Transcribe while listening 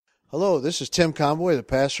Hello, this is Tim Conboy, the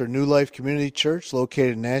pastor of New Life Community Church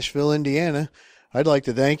located in Nashville, Indiana. I'd like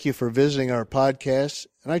to thank you for visiting our podcast,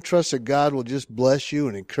 and I trust that God will just bless you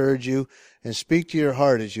and encourage you and speak to your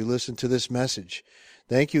heart as you listen to this message.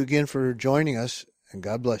 Thank you again for joining us, and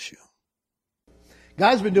God bless you.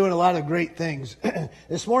 God's been doing a lot of great things.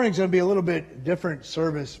 This morning's going to be a little bit different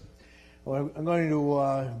service. I'm going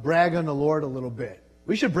to brag on the Lord a little bit.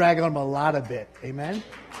 We should brag on Him a lot a bit. Amen?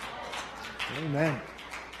 Amen.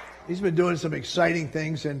 He's been doing some exciting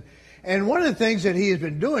things, and one of the things that He has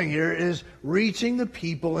been doing here is reaching the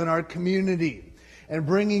people in our community and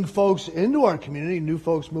bringing folks into our community, new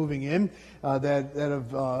folks moving in that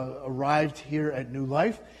have arrived here at New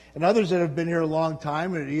Life, and others that have been here a long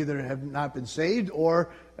time and either have not been saved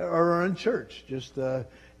or are in church, just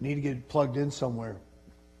need to get plugged in somewhere.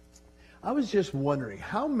 I was just wondering,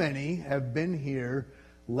 how many have been here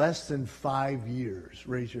less than 5 years?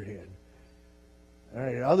 Raise your hand. All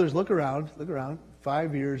right, others, look around.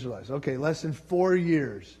 5 years or less. Okay, less than 4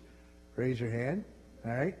 years. Raise your hand.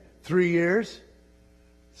 All right, 3 years.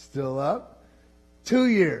 Still up. 2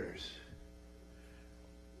 years.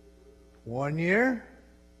 1 year.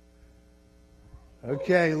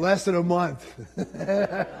 Okay, less than a month.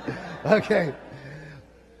 Okay.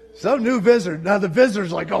 Some new visitor. Now the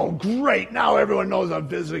visitor's like, oh, great. Now everyone knows I'm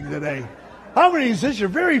visiting today. How many is this your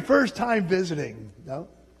very first time visiting? No?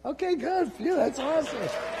 Okay, good. Yeah, that's awesome.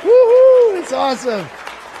 Woohoo! It's awesome.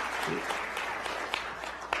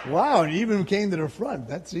 Wow, and you even came to the front.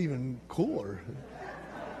 That's even cooler.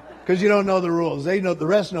 Because you don't know the rules. They know, the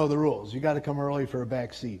rest know the rules. You got to come early for a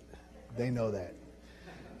back seat. They know that.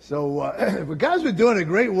 So, but God's been doing a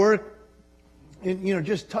great work in,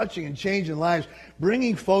 just touching and changing lives,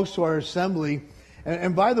 bringing folks to our assembly.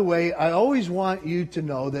 And by the way, I always want you to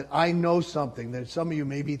know that I know something that some of you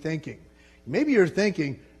may be thinking. Maybe you're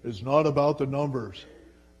thinking, it's not about the numbers.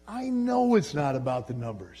 I know it's not about the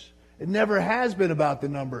numbers. It never has been about the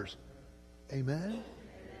numbers. Amen?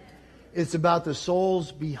 It's about the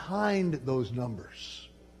souls behind those numbers.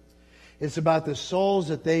 It's about the souls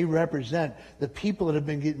that they represent, the people that have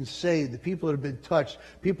been getting saved, the people that have been touched,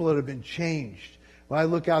 people that have been changed. When I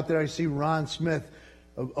look out there, I see Ron Smith,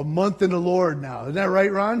 a month in the Lord now. Isn't that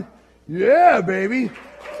right, Ron? Yeah, baby.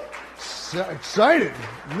 So excited.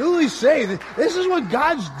 Newly saved. This is what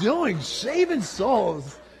God's doing, saving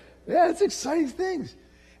souls. Yeah, it's exciting things.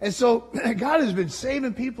 And so God has been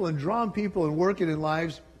saving people and drawing people and working in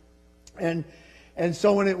lives. And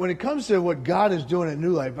so when it comes to what God is doing at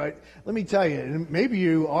New Life, let me tell you, and maybe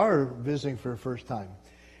you are visiting for the first time,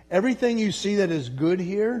 everything you see that is good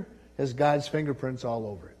here has God's fingerprints all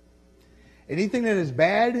over it. Anything that is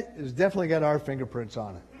bad has definitely got our fingerprints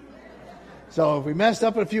on it. So if we messed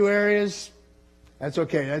up in a few areas, that's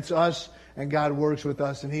okay. That's us, and God works with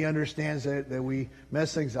us, and He understands that we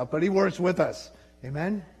mess things up, but He works with us.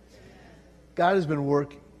 Amen? God has been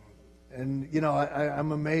working. And,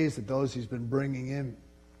 I'm amazed at those He's been bringing in.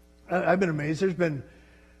 I've been amazed. There's been,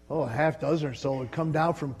 a half dozen or so that come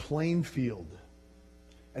down from Plainfield.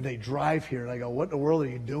 And they drive here, and I go, what in the world are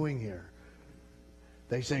you doing here?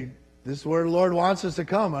 They say, this is where the Lord wants us to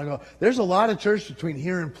come. I go, there's a lot of church between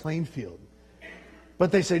here and Plainfield.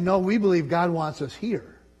 But they say, no, we believe God wants us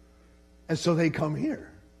here. And so they come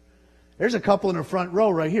here. There's a couple in the front row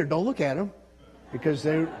right here. Don't look at them. Because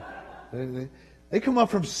they come up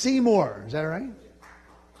from Seymour. Is that right?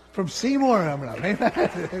 From Seymour.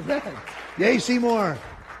 Amen. Yay, Seymour.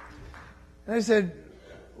 And I said,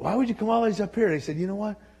 why would you come all the way up here? They said, you know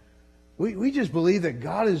what? We just believe that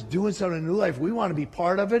God is doing something in New Life. We want to be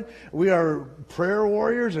part of it. We are prayer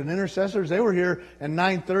warriors and intercessors. They were here at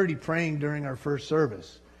 9:30 praying during our first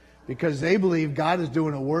service because they believe God is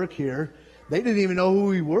doing a work here. They didn't even know who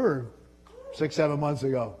we were 6-7 months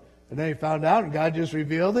ago. And then they found out, and God just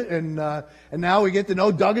revealed it. And now we get to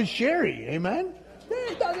know Doug and Sherry. Amen?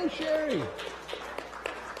 Hey, Doug and Sherry.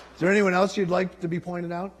 Is there anyone else you'd like to be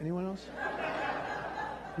pointed out? Anyone else?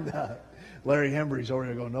 No. Larry Hembry's over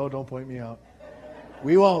there going, no, don't point me out.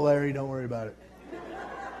 We won't, Larry. Don't worry about it.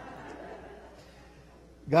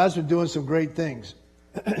 God's been doing some great things.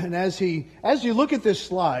 And as you look at this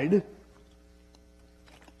slide, I'm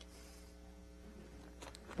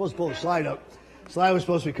supposed to pull the slide up. The slide was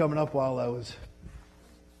supposed to be coming up while I was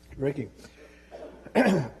drinking.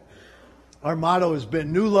 Our motto has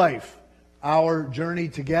been New Life, our journey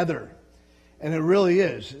together. And it really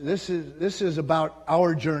is. This is about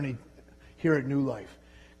our journey here at New Life.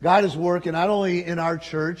 God is working not only in our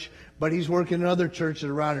church, but He's working in other churches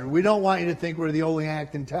around here. We don't want you to think we're the only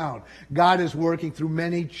act in town. God is working through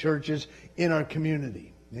many churches in our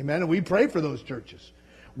community. Amen? And we pray for those churches.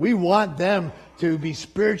 We want them to be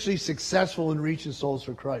spiritually successful in reaching souls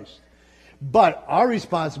for Christ. But our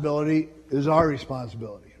responsibility is our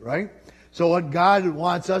responsibility, right? So what God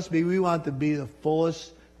wants us to be, we want to be the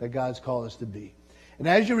fullest that God's called us to be. And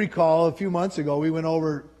as you recall, a few months ago, we went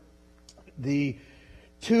over the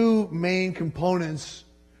two main components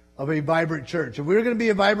of a vibrant church. If we're going to be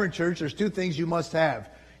a vibrant church, there's two things you must have.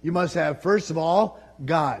 You must have, first of all,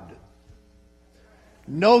 God.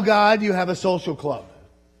 No God, you have a social club,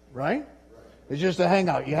 right? It's just a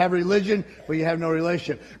hangout. You have religion, but you have no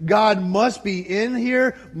relationship. God must be in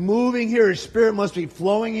here, moving here. His Spirit must be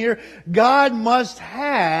flowing here. God must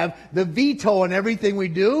have the veto on everything we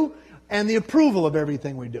do and the approval of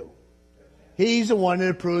everything we do. He's the one that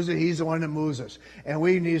approves it. He's the one that moves us. And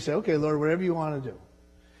we need to say, okay, Lord, whatever you want to do.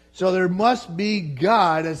 So there must be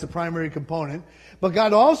God as the primary component. But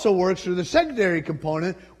God also works through the secondary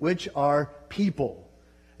component, which are people.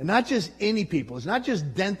 And not just any people. It's not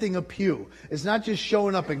just denting a pew. It's not just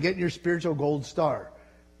showing up and getting your spiritual gold star.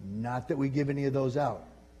 Not that we give any of those out.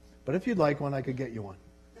 But if you'd like one, I could get you one.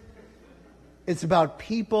 It's about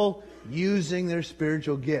people using their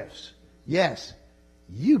spiritual gifts. Yes,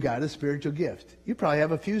 you got a spiritual gift. You probably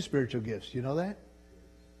have a few spiritual gifts. You know that?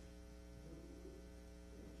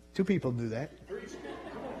 2 people do that.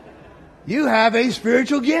 You have a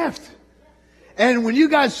spiritual gift. And when you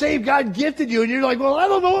got saved, God gifted you, and you're like, well, I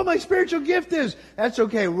don't know what my spiritual gift is. That's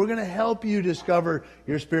okay. We're going to help you discover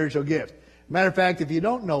your spiritual gift. Matter of fact, if you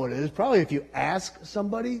don't know what it is, probably if you ask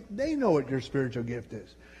somebody, they know what your spiritual gift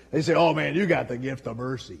is. They say, oh man, you got the gift of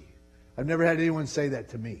mercy. I've never had anyone say that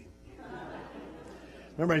to me.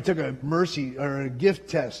 Remember, I took a mercy or a gift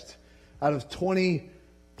test. Out of 20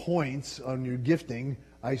 points on your gifting,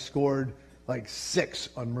 I scored like 6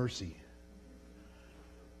 on mercy.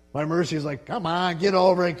 My mercy is like, come on, get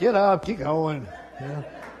over it, get up, keep going. You know? It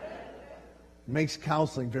makes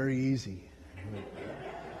counseling very easy.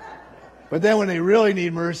 But then when they really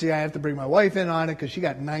need mercy, I have to bring my wife in on it because she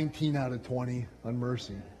got 19 out of 20 on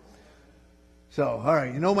mercy. So, all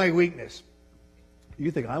right, you know my weakness.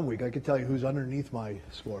 You think I'm weak. I could tell you who's underneath my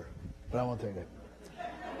score, but I won't take it.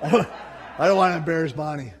 I don't want to embarrass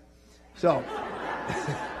Bonnie. So...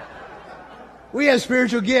 we have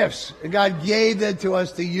spiritual gifts, and God gave them to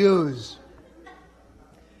us to use.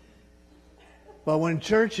 But when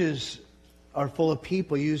churches are full of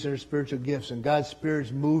people use their spiritual gifts and God's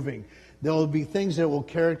Spirit's moving, there will be things that will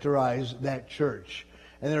characterize that church.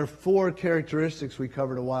 And there are 4 characteristics we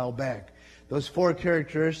covered a while back. Those 4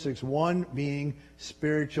 characteristics, one being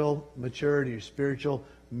spiritual maturity, spiritual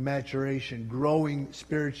maturation, growing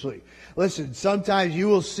spiritually. Listen, sometimes you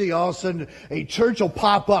will see all of a sudden a church will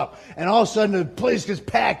pop up and all of a sudden the place gets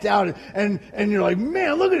packed out and you're like,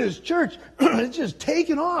 man, look at this church. It's just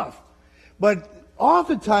taking off. But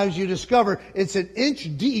oftentimes you discover it's an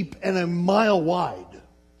inch deep and a mile wide.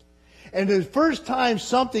 And the first time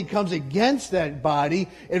something comes against that body,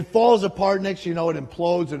 it falls apart. Next you know it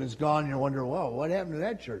implodes and it's gone. You're wondering, whoa, what happened to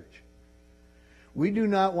that church? We do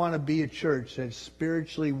not want to be a church that's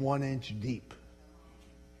spiritually 1 inch deep.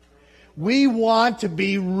 We want to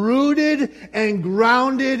be rooted and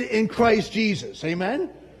grounded in Christ Jesus. Amen?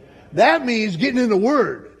 That means getting in the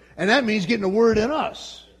Word. And that means getting the Word in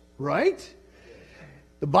us. Right?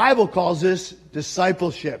 The Bible calls this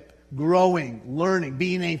discipleship. Growing, learning,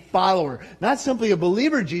 being a follower. Not simply a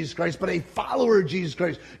believer of Jesus Christ, but a follower of Jesus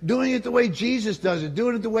Christ. Doing it the way Jesus does it.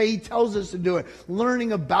 Doing it the way He tells us to do it.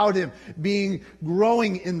 Learning about Him.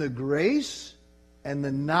 Growing in the grace and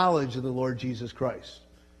the knowledge of the Lord Jesus Christ.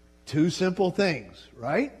 2 simple things,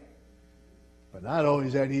 right? But not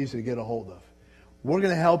always that easy to get a hold of. We're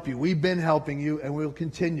going to help you. We've been helping you, and we'll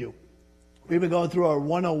continue. We've been going through our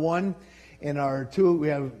 101 and our 2. We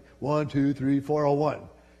have 1, 2, 3, 401.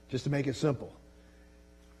 Just to make it simple.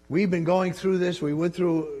 We've been going through this. We went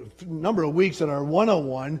through a number of weeks on our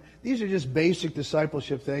 101. These are just basic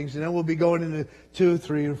discipleship things. And then we'll be going into 2,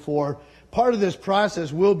 3, and 4. Part of this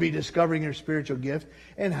process will be discovering your spiritual gift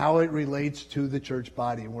and how it relates to the church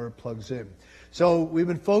body and where it plugs in. So we've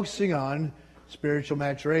been focusing on spiritual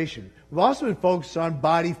maturation. We've also been focused on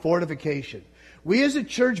body fortification. We as a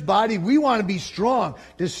church body, we want to be strong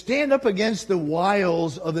to stand up against the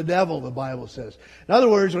wiles of the devil, the Bible says. In other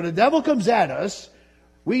words, when the devil comes at us,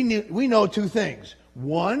 we know 2 things.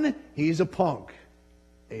 1, he's a punk.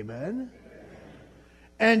 Amen?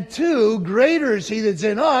 And 2, greater is he that's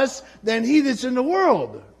in us than he that's in the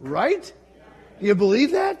world. Right? Do you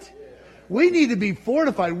believe that? We need to be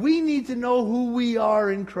fortified. We need to know who we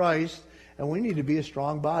are in Christ, and we need to be a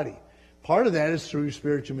strong body. Part of that is through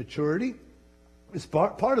spiritual maturity.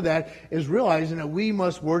 Part of that is realizing that we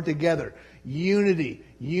must work together. unity,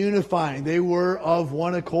 unifying. They were of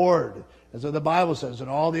one accord. That's what the Bible says. And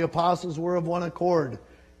all the apostles were of one accord.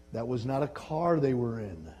 That was not a car they were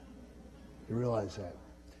in. You realize that?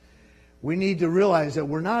 We need to realize that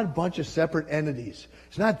we're not a bunch of separate entities.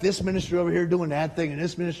 It's not this ministry over here doing that thing, and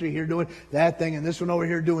this ministry here doing that thing, and this one over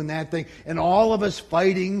here doing that thing, and all of us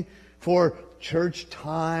fighting for church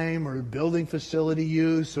time or building facility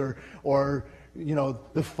use or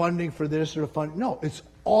the funding for this or the funding. No, it's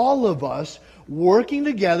all of us working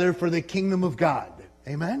together for the kingdom of God.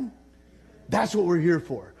 Amen? That's what we're here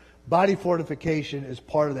for. Body fortification is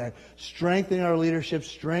part of that. Strengthening our leadership,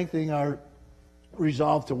 strengthening our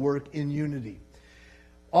resolve to work in unity.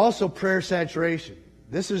 Also, prayer saturation.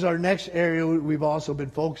 This is our next area we've also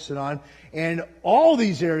been focusing on. And all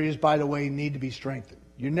these areas, by the way, need to be strengthened.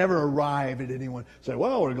 You never arrive at anyone say,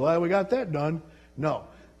 well, we're glad we got that done. No,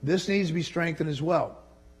 this needs to be strengthened as well.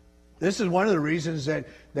 This is one of the reasons that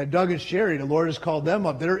Doug and Sherry, the Lord has called them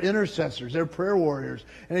up. They're intercessors. They're prayer warriors.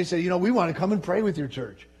 And they say, we want to come and pray with your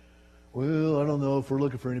church. Well, I don't know if we're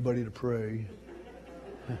looking for anybody to pray.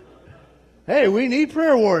 Hey, we need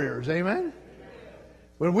prayer warriors. Amen?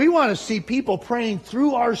 When we want to see people praying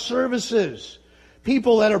through our services,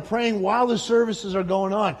 people that are praying while the services are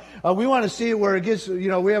going on. We want to see it where it gets, we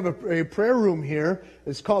have a prayer room here.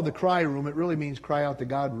 It's called the cry room. It really means cry out to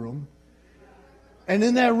God room. And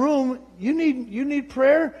in that room, you need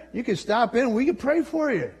prayer. You can stop in. We can pray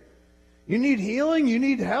for you. You need healing. You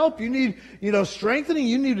need help. You need, strengthening.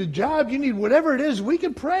 You need a job. You need whatever it is. We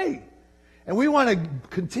can pray. And we want to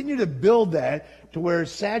continue to build that to where it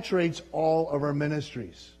saturates all of our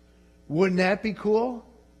ministries. Wouldn't that be cool?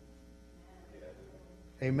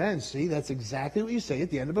 Amen. See, that's exactly what you say at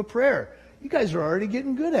the end of a prayer. You guys are already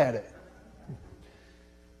getting good at it.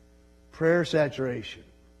 Prayer saturation.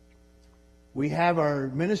 We have our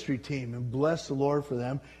ministry team, and bless the Lord for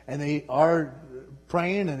them. And they are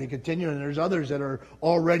praying, and they continue. And there's others that are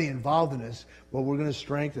already involved in this. But we're going to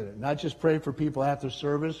strengthen it. Not just pray for people after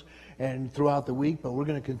service and throughout the week, but we're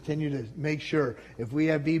going to continue to make sure if we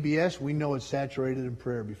have VBS, we know it's saturated in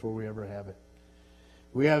prayer before we ever have it.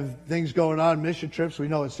 We have things going on, mission trips, we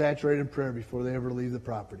know it's saturated in prayer before they ever leave the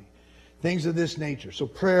property. Things of this nature. So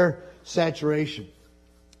prayer saturation.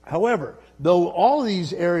 However, though all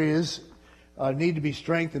these areas need to be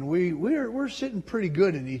strengthened, we're sitting pretty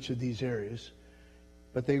good in each of these areas,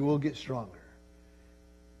 but they will get stronger.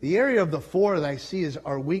 The area of the four that I see as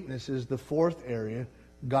our weakness is the fourth area,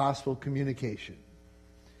 gospel communication.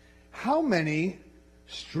 How many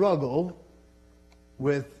struggle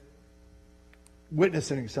with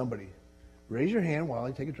witnessing somebody? Raise your hand while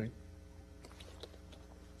I take a drink.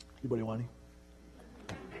 Anybody want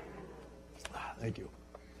any? Thank you.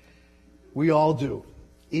 We all do.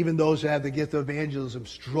 Even those who have the gift of evangelism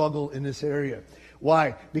struggle in this area.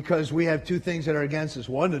 Why? Because we have two things that are against us.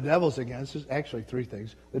 One, the devil's against us. Actually, three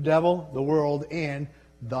things. The devil, the world, and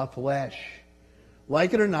the flesh.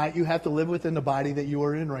 Like it or not, you have to live within the body that you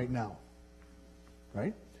are in right now.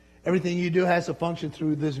 Right? Everything you do has to function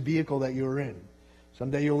through this vehicle that you're in.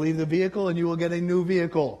 Someday you'll leave the vehicle and you will get a new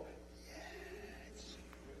vehicle. Yes.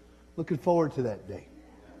 Looking forward to that day.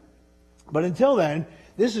 But until then,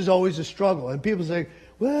 this is always a struggle. And people say,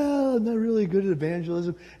 well, I'm not really good at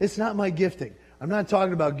evangelism. It's not my gifting. I'm not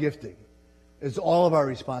talking about gifting. It's all of our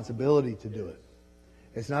responsibility to do it.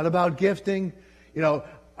 It's not about gifting.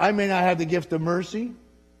 I may not have the gift of mercy,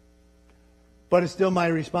 but it's still my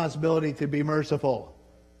responsibility to be merciful.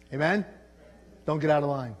 Amen? Don't get out of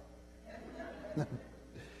line.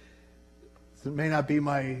 It may not be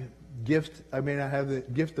my gift. I may not have the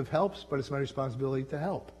gift of helps, but it's my responsibility to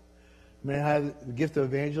help. I may not have the gift of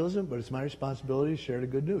evangelism, but it's my responsibility to share the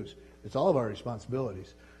good news. It's all of our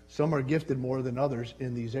responsibilities. Some are gifted more than others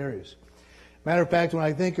in these areas. Matter of fact, when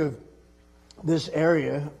I think of this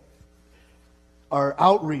area, our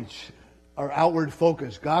outreach, our outward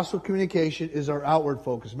focus. Gospel communication is our outward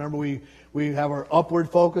focus. Remember, we have our upward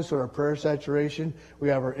focus or our prayer saturation. We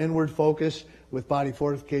have our inward focus with body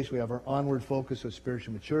fortification. We have our onward focus with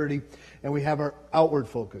spiritual maturity. And we have our outward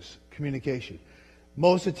focus, communication.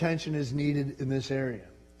 Most attention is needed in this area.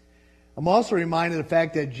 I'm also reminded of the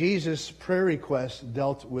fact that Jesus' prayer requests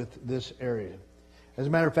dealt with this area. As a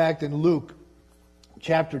matter of fact, in Luke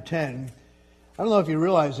chapter 10, I don't know if you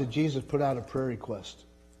realize that Jesus put out a prayer request.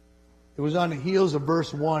 It was on the heels of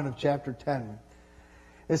verse 1 of chapter 10.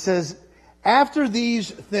 It says, after these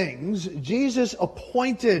things, Jesus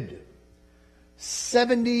appointed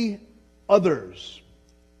 70 others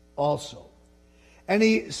also. And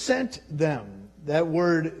he sent them. That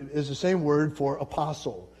word is the same word for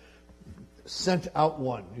apostle. Sent out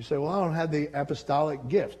one. You say, well, I don't have the apostolic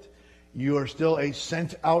gift. You are still a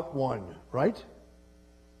sent out one, right?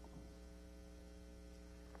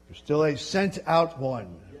 You're still a sent out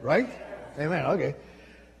one, right? Amen. Okay.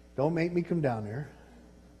 Don't make me come down there.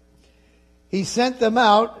 He sent them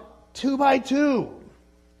out 2 by 2.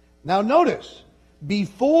 Now notice,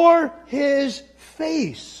 before his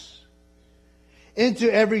face,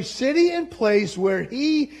 into every city and place where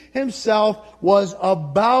he himself was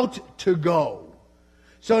about to go.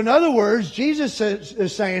 So in other words, Jesus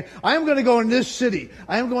is saying, I am going to go in this city.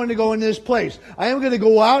 I am going to go in this place. I am going to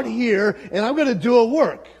go out here and I'm going to do a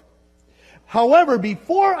work. However,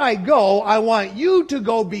 before I go, I want you to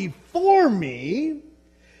go before me.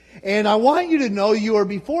 And I want you to know you are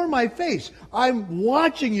before my face. I'm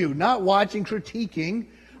watching you, not watching, critiquing.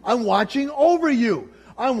 I'm watching over you.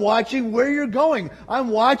 I'm watching where you're going. I'm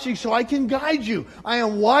watching so I can guide you. I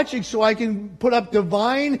am watching so I can put up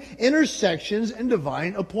divine intersections and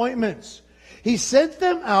divine appointments. He sent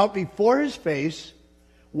them out before his face.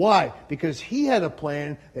 Why? Because he had a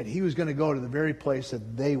plan that he was going to go to the very place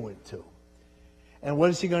that they went to. And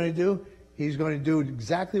what is he going to do? He's going to do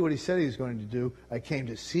exactly what he said he was going to do. I came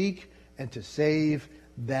to seek and to save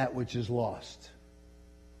that which is lost.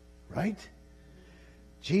 Right?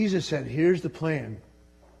 Jesus said, here's the plan.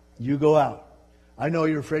 You go out. I know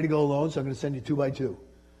you're afraid to go alone, so I'm going to send you 2 by 2.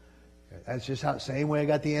 That's just how, same way I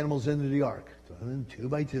got the animals into the ark. So 2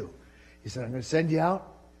 by 2. He said, I'm going to send you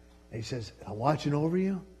out. And he says, I'm watching over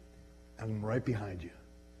you. I'm right behind you.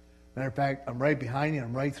 Matter of fact, I'm right behind you.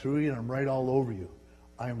 I'm right through you. And I'm right all over you.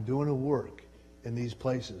 I am doing a work in these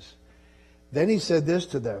places. Then he said this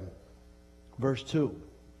to them. Verse 2.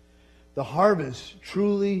 The harvest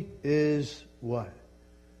truly is what?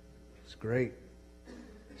 It's great.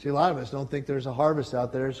 See, a lot of us don't think there's a harvest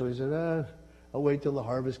out there, so he said, I'll wait till the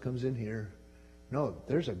harvest comes in here. No,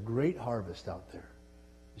 there's a great harvest out there.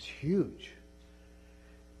 It's huge.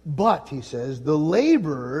 But, he says, the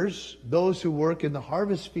laborers, those who work in the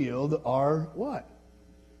harvest field, are what?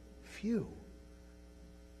 Few.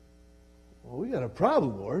 Well, we got a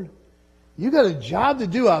problem, Lord. You got a job to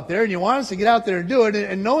do out there, and you want us to get out there and do it,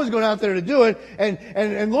 and no one's going out there to do it.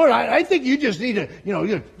 And Lord, I think you just need to,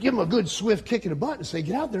 give them a good swift kick in the butt and say,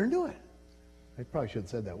 get out there and do it. I probably should have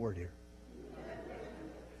said that word here.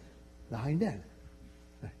 The hind end.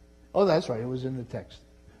 Oh, that's right. It was in the text.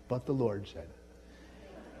 But the Lord said it.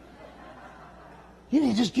 You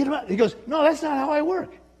need to just get them out. He goes, no, that's not how I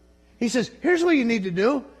work. He says, here's what you need to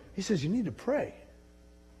do. He says, you need to pray.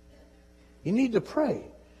 You need to pray.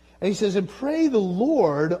 And he says, and pray the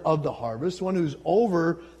Lord of the harvest, one who's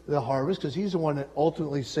over the harvest, because he's the one that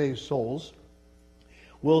ultimately saves souls,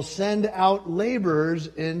 will send out laborers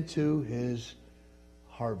into his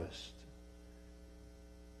harvest.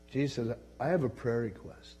 Jesus says, I have a prayer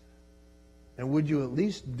request. And would you at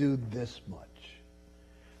least do this much?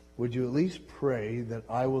 Would you at least pray that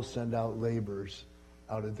I will send out laborers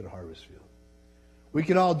out into the harvest field? We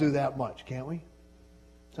can all do that much, can't we?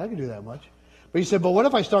 I can do that much. But he said, but what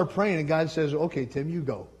if I start praying and God says, okay, Tim, you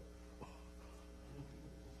go.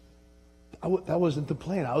 That wasn't the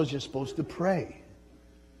plan. I was just supposed to pray.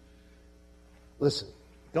 Listen,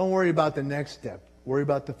 don't worry about the next step. Worry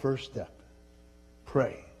about the first step.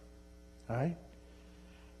 Pray. All right?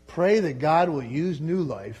 Pray that God will use New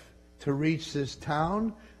Life to reach this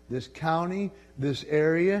town, this county, this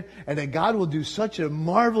area, and that God will do such a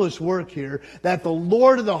marvelous work here that the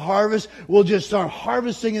Lord of the harvest will just start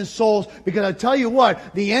harvesting in souls, because I tell you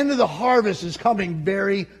what, the end of the harvest is coming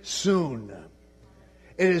very soon.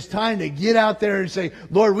 It is time to get out there and say,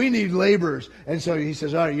 Lord, we need laborers. And so he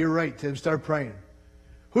says, all right, you're right, Tim, start praying.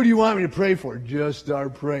 Who do you want me to pray for? Just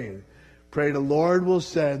start praying. Pray the Lord will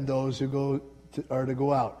send those who are to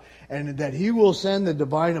go out, and that he will send the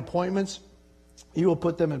divine appointments. He will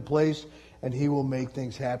put them in place, and he will make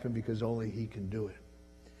things happen, because only he can do it.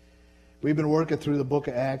 We've been working through the book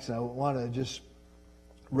of Acts, and I want to just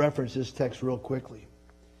reference this text real quickly.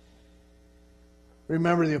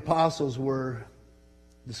 Remember, the apostles were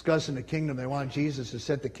discussing the kingdom. They want Jesus to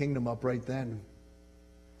set the kingdom up right then.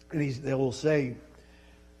 And they will say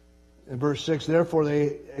in verse 6, therefore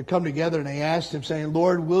they had come together and they asked him, saying,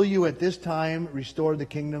 Lord, will you at this time restore the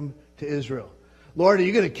kingdom to Israel? Lord, are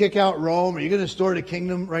you going to kick out Rome? Are you going to restore the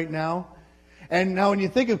kingdom right now? And now when you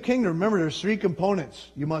think of kingdom, remember there's 3 components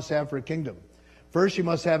you must have for a kingdom. First, you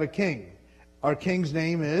must have a king. Our king's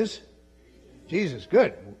name is Jesus.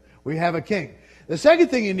 Good. We have a king. The second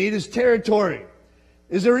thing you need is territory.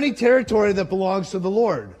 Is there any territory that belongs to the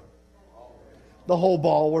Lord? The whole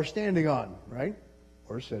ball we're standing on, right?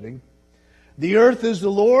 Or sitting. The earth is the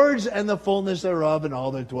Lord's and the fullness thereof and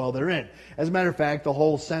all that dwell therein. As a matter of fact, the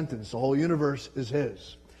whole sentence, the whole universe is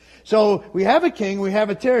his. So we have a king, we have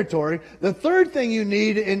a territory. The third thing you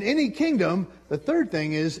need in any kingdom, the third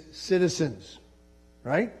thing is citizens.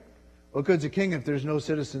 Right? What good's a king if there's no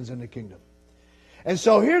citizens in the kingdom? And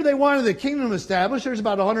so here they wanted the kingdom established. There's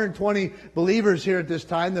about 120 believers here at this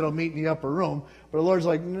time that'll meet in the upper room. But the Lord's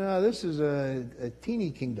like, no, this is a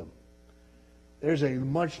teeny kingdom. There's a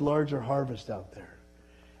much larger harvest out there.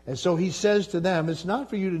 And so he says to them, it's not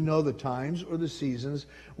for you to know the times or the seasons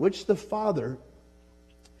which the Father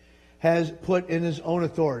has put in his own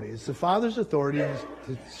authority. It's the Father's authority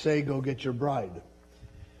to say, go get your bride.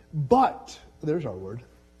 But, there's our word,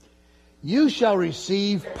 you shall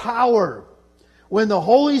receive power when the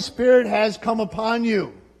Holy Spirit has come upon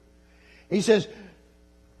you. He says,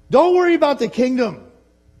 don't worry about the kingdom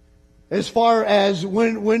as far as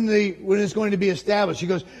when it's going to be established. He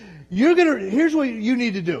goes, here's what you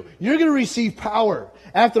need to do. You're going to receive power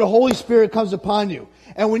after the Holy Spirit comes upon you.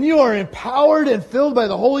 And when you are empowered and filled by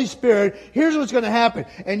the Holy Spirit, here's what's going to happen.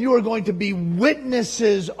 And you are going to be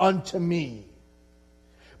witnesses unto me,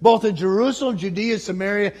 both in Jerusalem, Judea,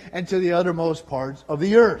 Samaria, and to the uttermost parts of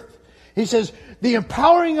the earth. He says, the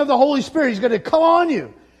empowering of the Holy Spirit is going to come on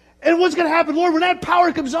you. And what's going to happen, Lord, when that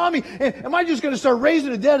power comes on me, am I just going to start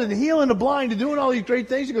raising the dead and healing the blind and doing all these great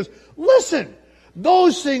things? He goes, listen,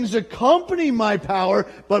 those things accompany my power,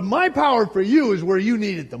 but my power for you is where you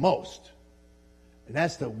need it the most. And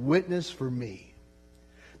that's the witness for me.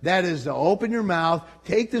 That is to open your mouth,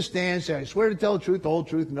 take the stand, say, I swear to tell the truth, the whole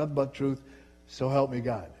truth, and nothing but truth, so help me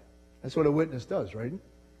God. That's what a witness does, right?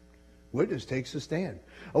 Witness takes a stand.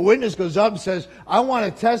 A witness goes up and says, I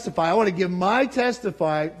want to testify. I want to give my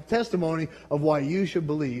testimony of why you should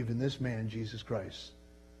believe in this man, Jesus Christ.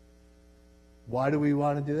 Why do we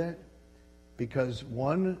want to do that? Because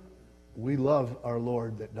one, we love our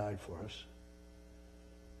Lord that died for us.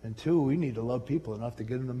 And two, we need to love people enough to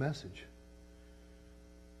give them the message.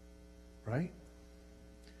 Right?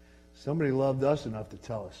 Somebody loved us enough to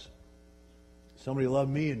tell us. Somebody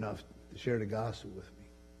loved me enough to share the gospel with me.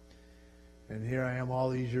 And here I am all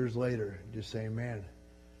these years later, just saying, man,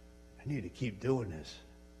 I need to keep doing this.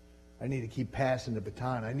 I need to keep passing the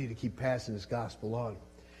baton. I need to keep passing this gospel on.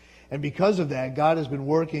 And because of that, God has been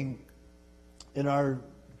working in our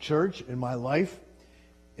church, in my life,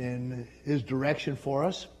 in His direction for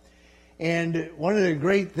us. And one of the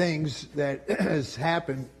great things that has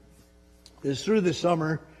happened is through the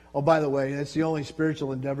summer. Oh, by the way, that's the only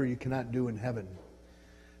spiritual endeavor you cannot do in heaven.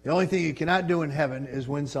 The only thing you cannot do in heaven is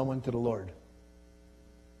win someone to the Lord.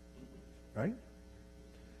 Right?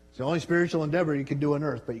 It's the only spiritual endeavor you can do on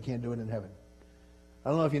earth, but you can't do it in heaven. I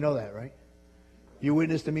don't know if you know that, right? You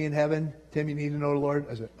witness to me in heaven, Tim, you need to know the Lord.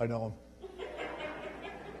 I said, I know Him.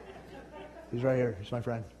 He's right here. He's my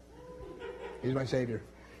friend. He's my Savior.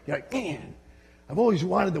 You're like, man, I've always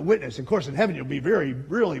wanted to witness. Of course, in heaven you'll be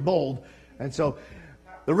really bold. And so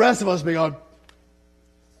the rest of us be going,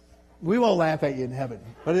 we won't laugh at you in heaven,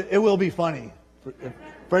 but it will be funny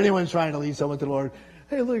for anyone trying to lead someone to the Lord.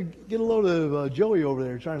 Hey, look, get a load of Joey over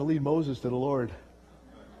there trying to lead Moses to the Lord.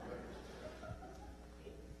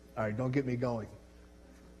 All right, don't get me going.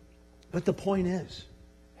 But the point is,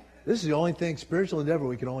 this is the only thing, spiritual endeavor,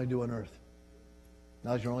 we can only do on earth.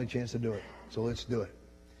 Now's your only chance to do it, so let's do it.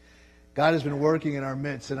 God has been working in our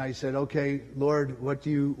midst, and I said, okay, Lord, what do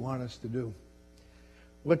you want us to do?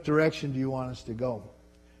 What direction do you want us to go?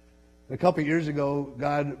 A couple of years ago,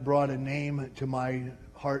 God brought a name to my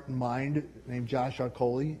heart and mind named Josh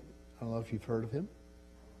Arcoli. I don't know if you've heard of him.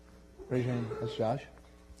 Raise your hand. That's Josh.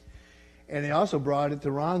 And He also brought it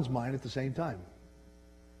to Ron's mind at the same time.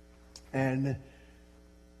 And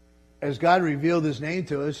as God revealed His name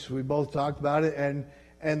to us, we both talked about it,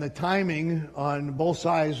 and the timing on both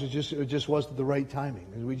sides was just wasn't the right timing.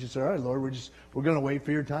 And we just said, all right, Lord, we're going to wait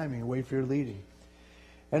for your timing and wait for your leading.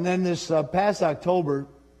 And then this past October,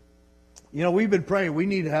 we've been praying. We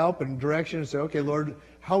need help and direction and say, okay, Lord,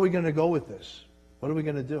 how are we going to go with this? What are we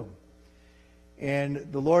going to do? And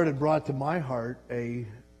the Lord had brought to my heart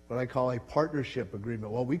what I call a partnership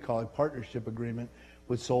agreement. What we call a partnership agreement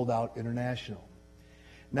with Sold Out International.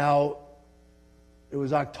 Now, it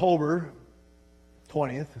was October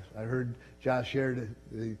 20th. I heard Josh share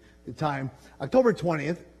the time. October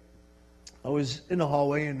 20th, I was in the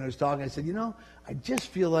hallway and I was talking. I said, I just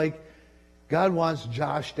feel like God wants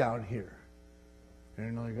Josh down here.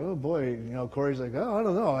 And I'm like, oh boy, Corey's like, oh, I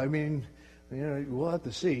don't know. I mean, we'll have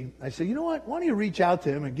to see. I said, you know what? Why don't you reach out to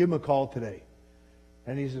him and give him a call today?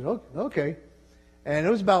 And he said, okay. And it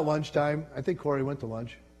was about lunchtime. I think Corey went to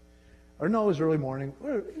lunch. Or no, it was early morning.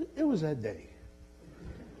 It was that day.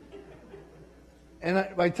 And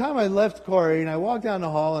by the time I left Corey and I walked down the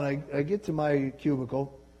hall and I get to my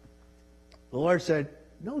cubicle, the Lord said,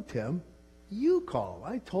 No, Tim, you call.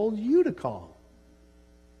 I told you to call.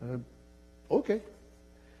 Okay.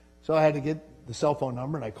 So I had to get the cell phone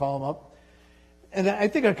number, and I call him up. And I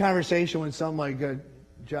think a conversation went something like,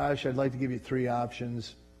 Josh, I'd like to give you 3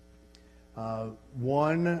 options.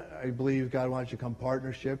 One, I believe God wants you to come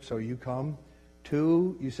partnership, so you come.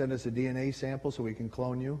 2, you send us a DNA sample so we can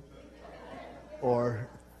clone you. Or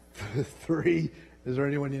 3, is there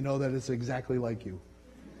anyone you know that is exactly like you?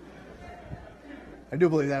 I do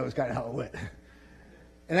believe that was kind of how it went.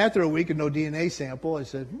 And after a week of no DNA sample, I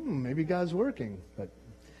said, maybe God's working. But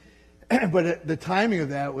the timing of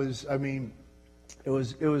that was, it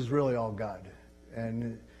was really all God.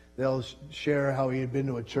 And they'll share how he had been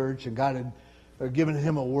to a church and God had given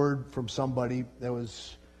him a word from somebody that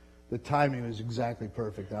was, the timing was exactly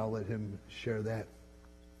perfect. I'll let him share that.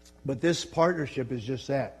 But this partnership is just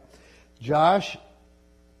that. Josh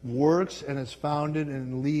works and is founded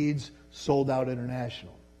and leads Sold Out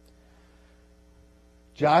International.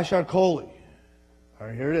 Josh Arcoli, all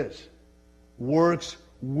right, here it is, works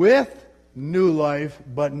with New Life,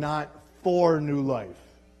 but not for New Life.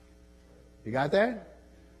 You got that?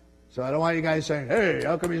 So I don't want you guys saying, hey,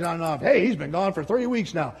 how come he's not off? Hey, he's been gone for 3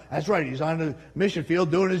 weeks now. That's right, he's on the mission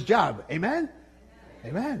field doing his job. Amen?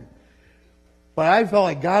 Amen. But I felt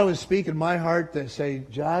like God was speaking my heart to say,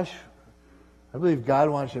 Josh, I believe God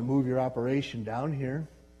wants you to move your operation down here,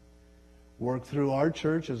 work through our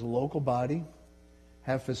church as a local body,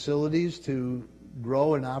 have facilities to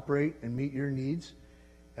grow and operate and meet your needs,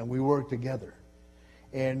 and we work together.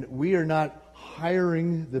 And we are not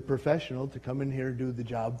hiring the professional to come in here and do the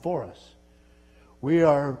job for us. We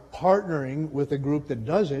are partnering with a group that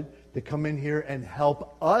does it to come in here and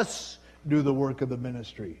help us do the work of the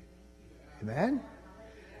ministry. Amen?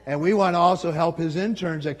 And we want to also help his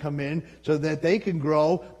interns that come in so that they can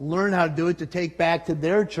grow, learn how to do it, to take back to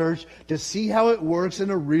their church, to see how it works in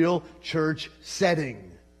a real church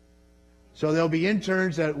setting. So there'll be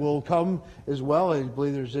interns that will come as well. I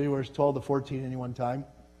believe there's anywhere 12 to 14 at any one time.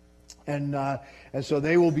 And so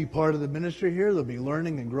they will be part of the ministry here. They'll be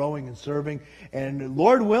learning and growing and serving. And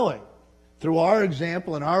Lord willing, through our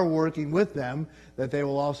example and our working with them, that they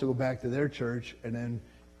will also go back to their church and then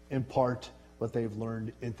impart what they've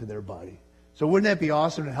learned into their body. So wouldn't that be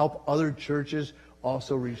awesome to help other churches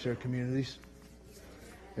also reach their communities?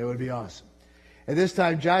 It would be awesome. At this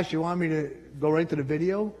time, Josh, you want me to go right to the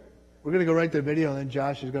video? We're going to go right to the video, and then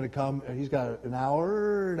Josh is going to come. He's got an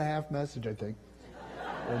hour and a half message, I think.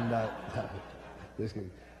 And just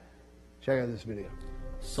kidding. Check out this video.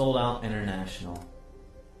 Sold Out International.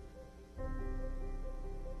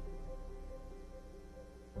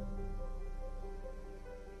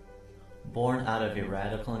 Born out of a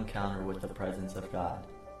radical encounter with the presence of God.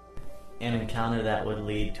 An encounter that would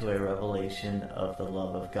lead to a revelation of the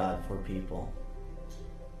love of God for people.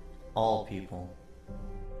 All people.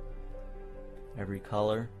 Every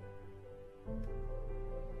color,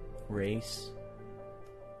 race,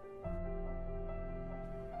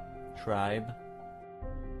 tribe,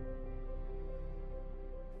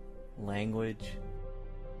 language,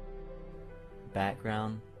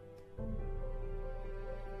 background.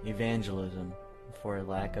 Evangelism, for a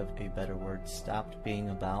lack of a better word, stopped being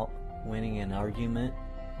about winning an argument,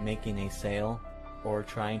 making a sale, or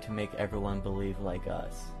trying to make everyone believe like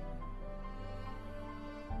us.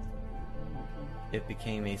 It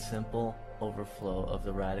became a simple overflow of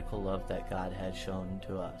the radical love that God had shown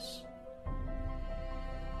to us.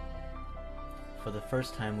 For the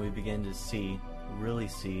first time, we began to really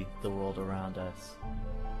see the world around us.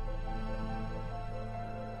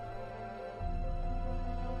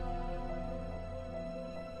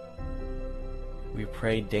 We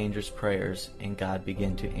prayed dangerous prayers, and God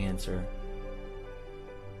began to answer.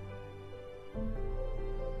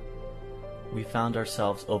 We found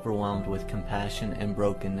ourselves overwhelmed with compassion and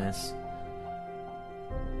brokenness.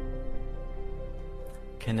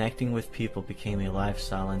 Connecting with people became a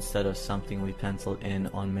lifestyle instead of something we penciled in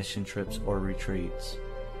on mission trips or retreats.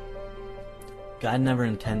 God never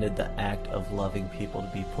intended the act of loving people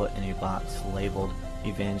to be put in a box labeled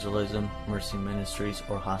evangelism, mercy ministries,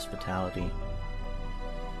 or hospitality.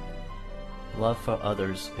 Love for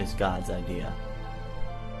others is God's idea.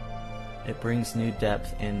 It brings new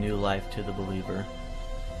depth and new life to the believer.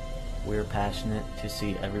 We are passionate to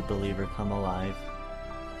see every believer come alive,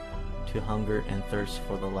 to hunger and thirst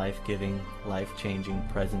for the life-giving, life-changing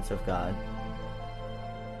presence of God.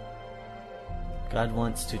 God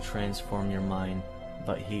wants to transform your mind,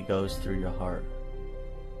 but He goes through your heart.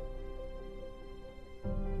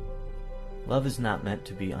 Love is not meant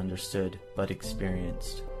to be understood, but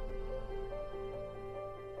experienced.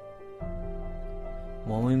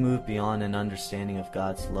 When we move beyond an understanding of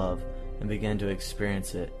God's love and begin to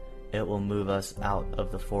experience it, it will move us out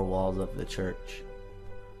of the four walls of the church,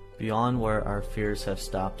 beyond where our fears have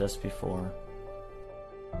stopped us before.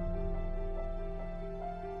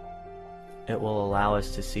 It will allow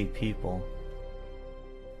us to see people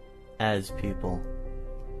as people.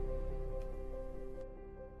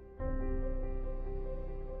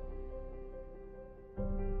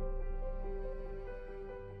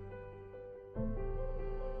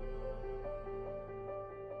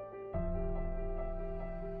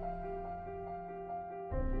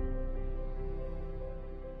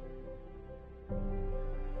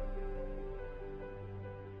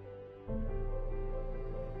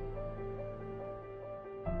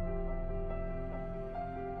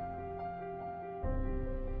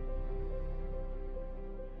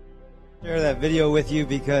 Share that video with you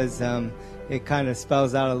because it kind of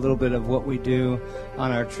spells out a little bit of what we do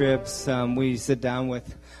on our trips. We sit down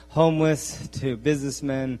with homeless to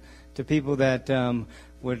businessmen to people that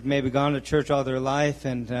would maybe gone to church all their life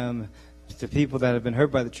and to people that have been hurt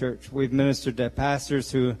by the church. We've ministered to pastors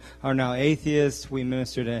who are now atheists. We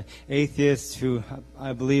minister to atheists who,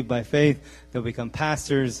 I believe by faith, they'll become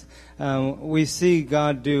pastors. We see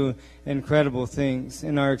God do incredible things.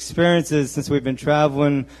 In our experiences since we've been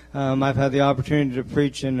traveling, I've had the opportunity to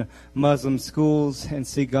preach in Muslim schools and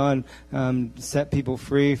see God set people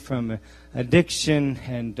free from addiction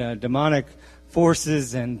and demonic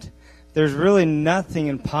forces, and there's really nothing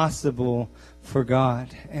impossible for God.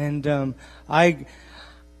 And I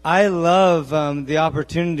love the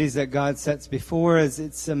opportunities that God sets before us.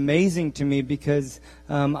 It's amazing to me because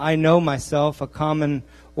I know myself, a common,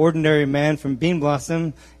 ordinary man from Bean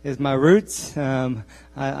Blossom is my roots. I'm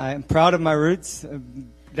proud of my roots.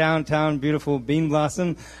 Downtown, beautiful Bean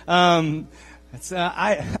Blossom. It's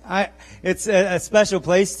a special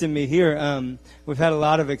place to me here. We've had a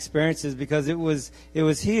lot of experiences because it was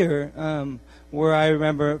here where I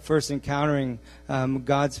remember first encountering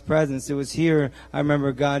God's presence. It was here I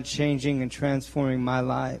remember God changing and transforming my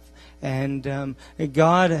life. And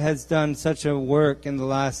God has done such a work in the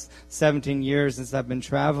last 17 years since I've been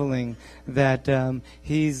traveling that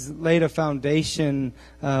He's laid a foundation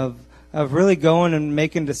of really going and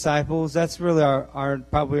making disciples. That's really our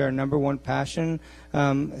probably our number one passion.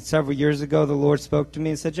 Several years ago, the Lord spoke to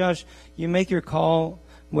me and said, "Josh, you make your call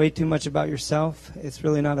way too much about yourself. It's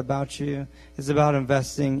really not about you. It's about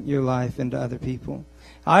investing your life into other people."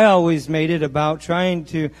 I always made it about trying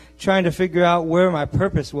to figure out where my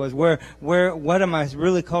purpose was, what am I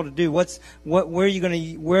really called to do?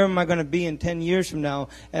 Where am I gonna be in 10 years from now?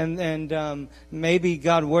 And maybe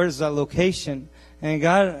God, where's the location? And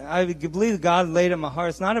God, I believe God laid it in my heart.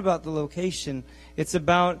 It's not about the location. It's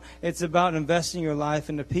about investing your life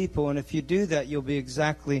into people. And if you do that, you'll be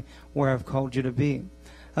exactly where I've called you to be.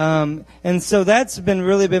 And so that's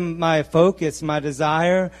really been my focus, my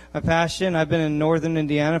desire, my passion. I've been in northern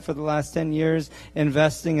Indiana for the last 10 years,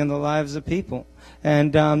 investing in the lives of people.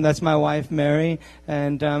 And that's my wife, Mary,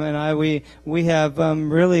 and I. We have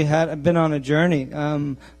really been on a journey.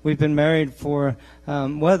 We've been married for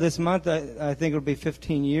this month I think it'll be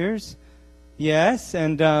 15 years. Yes,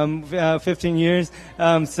 and 15 years.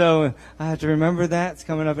 So I have to remember that. It's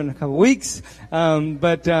coming up in a couple weeks.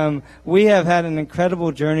 But we have had an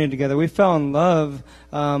incredible journey together. We fell in love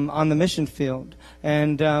on the mission field.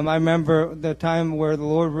 And I remember the time where the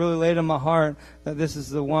Lord really laid on my heart that this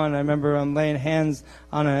is the one. I remember laying hands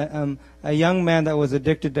on a young man that was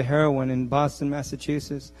addicted to heroin in Boston,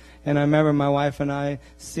 Massachusetts. And I remember my wife and I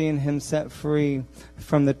seeing him set free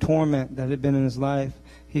from the torment that had been in his life.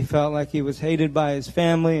 He felt like he was hated by his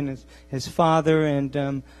family and his father.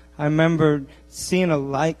 And I remember seeing a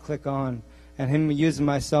light click on and him using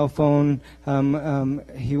my cell phone.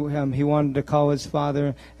 He wanted to call his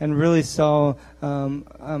father and really saw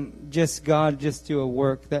just God just do a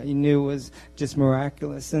work that he knew was just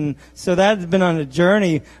miraculous. And so that has been on a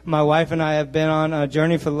journey. My wife and I have been on a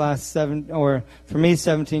journey for the last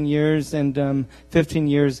 17 years and 15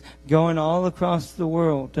 years, going all across the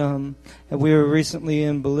world. And we were recently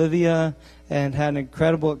in Bolivia and had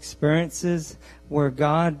incredible experiences where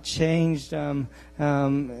God changed.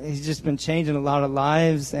 He's just been changing a lot of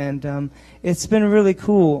lives, and it's been really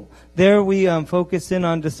cool. There we focus in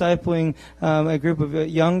on discipling a group of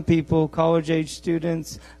young people, college-age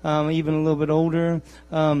students, even a little bit older,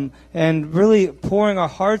 and really pouring our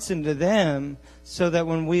hearts into them so that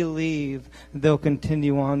when we leave, they'll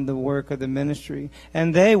continue on the work of the ministry.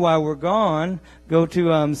 And they, while we're gone, go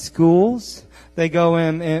to schools. They go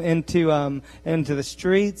into the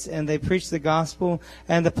streets and they preach the gospel.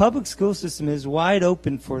 And the public school system is wide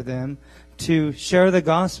open for them to share the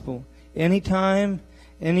gospel anytime,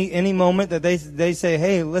 any moment that they say,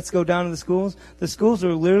 hey, let's go down to the schools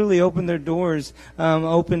will literally open their doors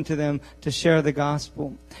open to them to share the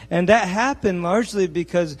gospel. And that happened largely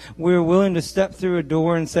because we were willing to step through a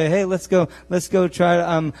door and say, hey, let's go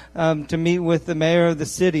try to meet with the mayor of the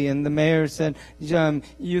city. And the mayor said,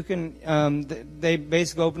 you can, they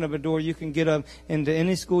basically opened up a door. You can get up into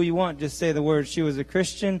any school you want. Just say the word. She was a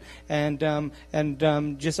Christian, and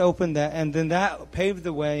just open that. And then that paved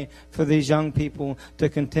the way for these young people to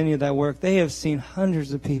continue that work. They have seen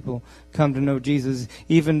hundreds of people come to know Jesus,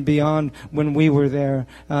 even beyond when we were there.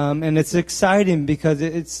 And it's exciting because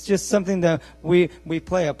it's just something that we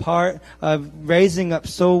play a part of raising up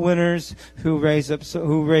soul winners who raise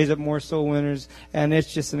up more soul winners. And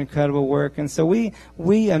it's just an incredible work. And so we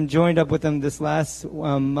joined up with them this last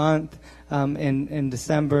month. In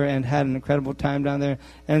December, and had an incredible time down there.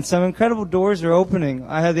 And some incredible doors are opening.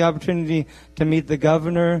 I had the opportunity to meet the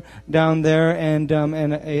governor down there and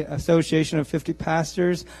an association of 50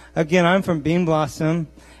 pastors. Again, I'm from Bean Blossom,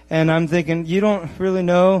 and I'm thinking, you don't really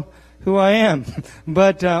know who I am.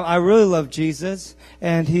 But I really love Jesus,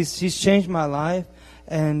 and he's changed my life.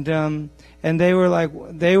 And they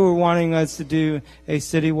were wanting us to do a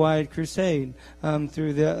citywide crusade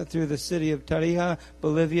through the city of Tarija,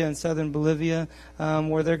 Bolivia, and southern Bolivia,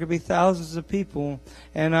 where there could be thousands of people.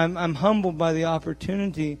 And I'm humbled by the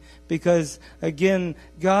opportunity because, again,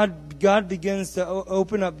 God begins to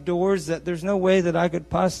open up doors that there's no way that I could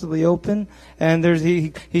possibly open, and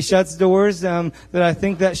He shuts doors that I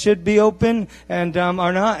think that should be open and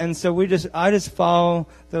are not. And so I just follow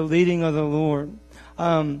the leading of the Lord.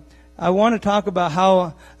 I want to talk about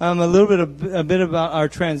how a bit about our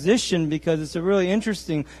transition, because it's a really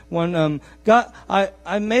interesting one.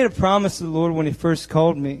 I made a promise to the Lord when He first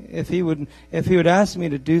called me. If He would ask me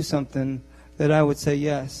to do something, that I would say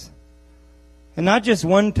yes, and not just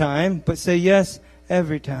one time, but say yes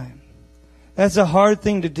every time. That's a hard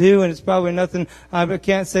thing to do, and it's probably nothing. I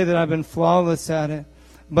can't say that I've been flawless at it,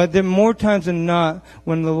 but there are more times than not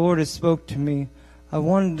when the Lord has spoke to me, I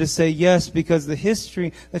wanted to say yes, because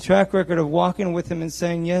the track record of walking with Him and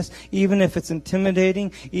saying yes, even if it's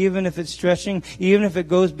intimidating, even if it's stretching, even if it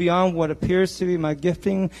goes beyond what appears to be my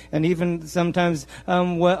gifting, and even sometimes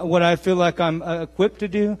what I feel like I'm equipped to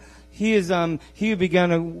do, He who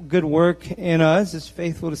began a good work in us is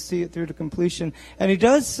faithful to see it through to completion. And He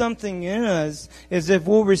does something in us, is if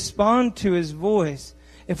we'll respond to His voice,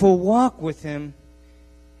 if we'll walk with Him,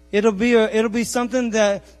 it'll be something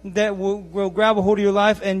that will grab a hold of your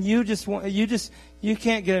life, and you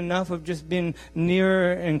can't get enough of just being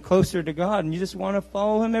nearer and closer to God, and you just want to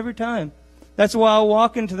follow Him every time. That's why I'll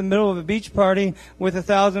walk into the middle of a beach party with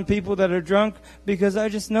 1,000 people that are drunk, because I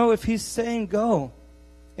just know if He's saying go,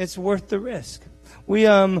 it's worth the risk. We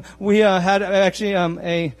had actually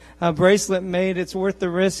a bracelet made. It's worth the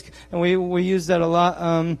risk, and we use that a lot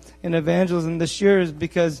in evangelism this year, is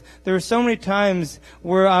because there are so many times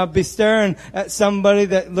where I'll be staring at somebody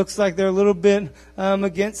that looks like they're a little bit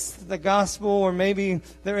against the gospel, or maybe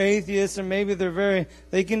they're atheists, or maybe you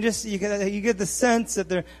get the sense that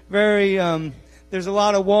they're very there's a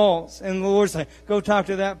lot of walls, and the Lord's like, go talk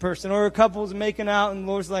to that person. Or a couple's making out, and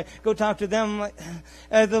the Lord's like, go talk to them. Like,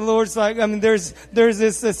 and the Lord's like, there's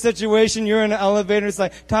this situation, you're in an elevator, it's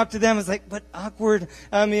like, talk to them. It's like, but awkward.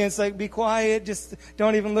 It's like, be quiet, just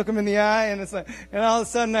don't even look them in the eye. And it's like, and all of a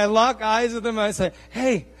sudden I lock eyes with them, and I say,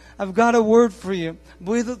 hey, I've got a word for you. I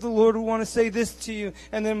believe that the Lord will want to say this to you.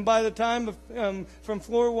 And then by the time from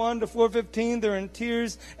floor 1 to floor 15, they're in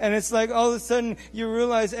tears. And it's like all of a sudden you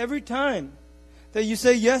realize every time that you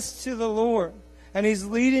say yes to the Lord, and He's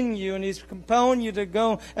leading you, and He's compelling you to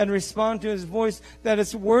go and respond to His voice, that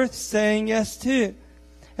it's worth saying yes to.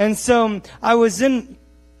 And so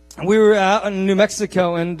we were out in New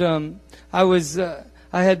Mexico, and I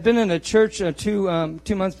had been in a church 2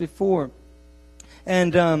 months before,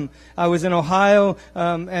 and I was in Ohio,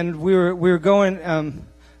 and we were going.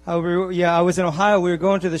 I was in Ohio. We were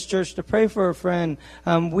going to this church to pray for a friend.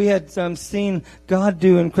 We had seen God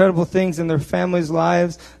do incredible things in their families'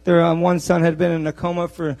 lives. Their one son had been in a coma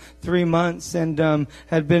for 3 months, and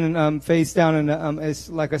had been face down in a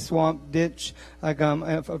swamp ditch,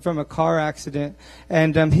 from a car accident.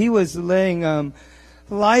 And he was laying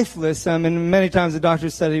lifeless, and many times the doctor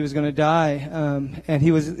said he was going to die. And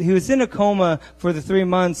he was in a coma for the 3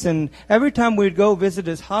 months. And every time we'd go visit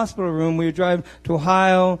his hospital room, we would drive to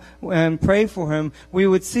Ohio and pray for him. We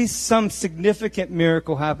would see some significant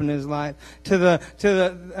miracle happen in his life. To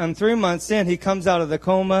the 3 months in, he comes out of the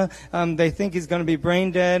coma. They think he's going to be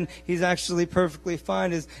brain dead. He's actually perfectly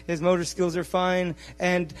fine. His motor skills are fine,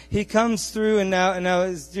 and he comes through, and now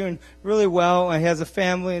is doing really well. He has a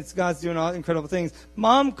family. God's doing all incredible things.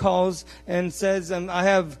 mom calls and says, I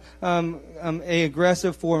have a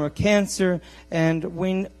aggressive form of cancer, and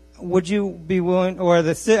would you be willing, or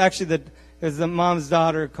the mom's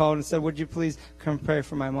daughter called and said, would you please come pray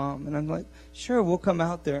for my mom? And I'm like, sure, we'll come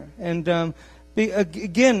out there. And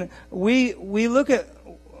again, we look at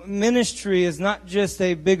ministry as not just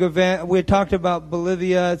a big event. We talked about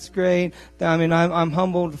Bolivia. It's great. I mean, I'm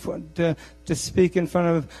humbled to speak in front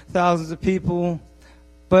of thousands of people.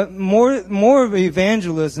 But more of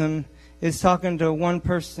evangelism is talking to one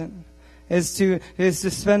person. Is to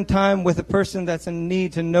spend time with a person that's in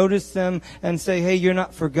need, to notice them and say, hey, you're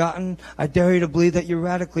not forgotten. I dare you to believe that you're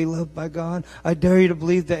radically loved by God. I dare you to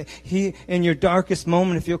believe that He, in your darkest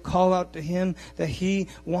moment, if you'll call out to Him, that He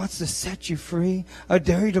wants to set you free. I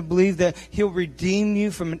dare you to believe that He'll redeem you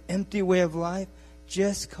from an empty way of life.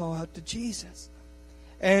 Just call out to Jesus.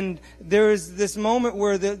 And there was this moment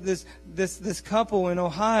where this couple in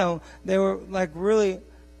Ohio, they were like really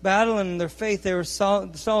battling their faith. They were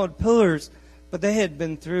solid pillars, but they had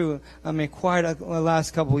been through, quite a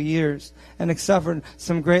last couple of years, and had suffered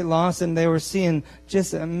some great loss, and they were seeing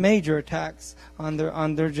just major attacks on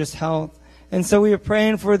their just health. And so we were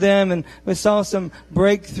praying for them, and we saw some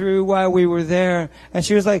breakthrough while we were there. And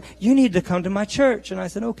she was like, you need to come to my church. And I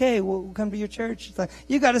said, okay, we'll come to your church. She's like,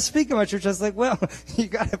 you got to speak at my church. I was like, well, you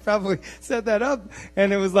got to probably set that up.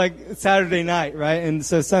 And it was like Saturday night, right? And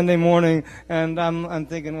so Sunday morning, and I'm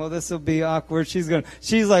thinking, well, this will be awkward. She's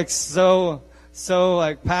like so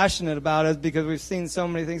like passionate about it because we've seen so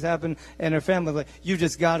many things happen in her family. Like, you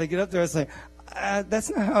just got to get up there. I was like, that's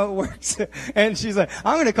not how it works. And she's like,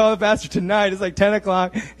 I'm going to call the pastor tonight. It's like 10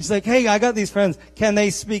 o'clock. She's like, hey, I got these friends. Can they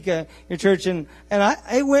speak at your church? And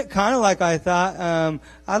it went kind of like I thought.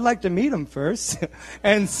 I'd like to meet them first.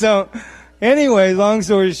 And so anyway, long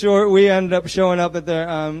story short, we ended up showing up at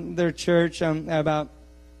their church about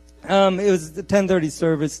it was the 10:30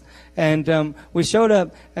 service, and we showed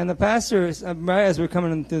up, and the pastor, right as we're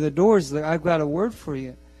coming in through the doors, like, I've got a word for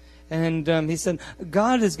you. And he said,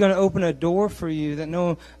 God is going to open a door for you that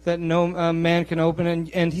no man can open.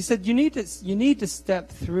 And he said, you need to step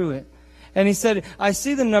through it. And he said, I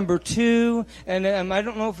see the number 2, and I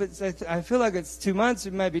don't know if I feel like it's 2 months,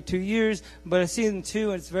 it might be 2 years, but I see the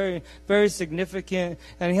 2, and it's very, very significant.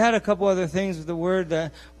 And he had a couple other things with the word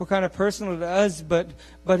that were kind of personal to us, but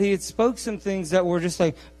he had spoke some things that were just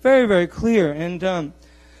like very, very clear. And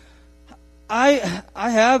I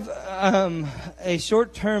have a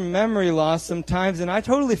short-term memory loss sometimes, and I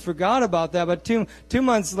totally forgot about that. But two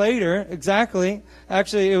months later,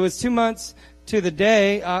 actually, it was 2 months to the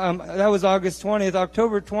day. That was August 20th.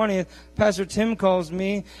 October 20th, Pastor Tim calls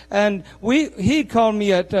me, and he called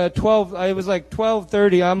me at 12. It was like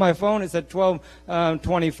 12:30 on my phone. It said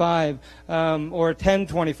 12:25 or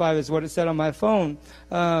 10:25 is what it said on my phone,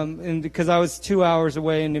 and because I was 2 hours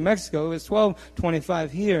away in New Mexico, it was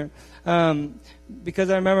 12:25 here. Because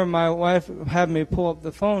I remember my wife had me pull up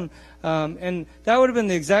the phone, and that would have been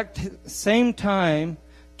the exact same time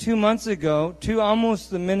 2 months ago, almost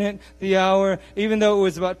the minute, the hour, even though it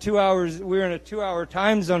was about 2 hours, we were in a 2-hour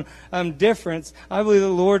time zone difference. I believe the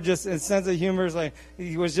Lord just, in sense of humor, is like,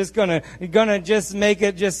 He was just gonna just make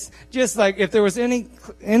it just like if there was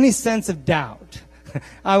any sense of doubt,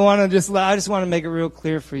 I just want to make it real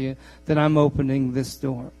clear for you that I'm opening this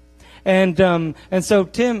door. And so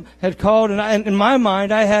Tim had called, and in my mind,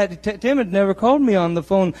 Tim had never called me on the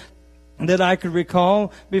phone that I could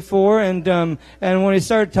recall before. And when he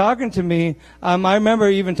started talking to me, I remember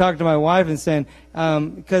even talking to my wife and saying,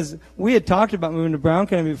 because we had talked about moving to Brown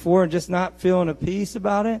County before and just not feeling a peace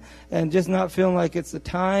about it and just not feeling like it's the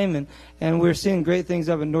time. And we were seeing great things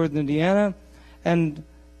up in northern Indiana. And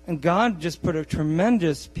God just put a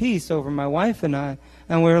tremendous peace over my wife and I.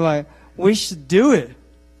 And we were like, we should do it.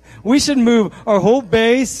 We should move our whole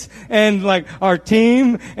base and like our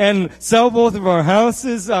team and sell both of our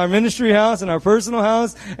houses, our ministry house and our personal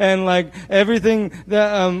house, and like everything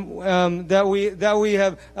that we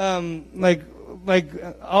have like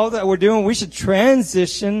all that we're doing. We should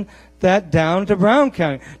transition that down to Brown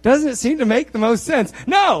County. Doesn't it seem to make the most sense?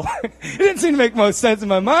 No, it didn't seem to make most sense in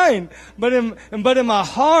my mind, but in my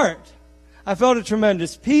heart, I felt a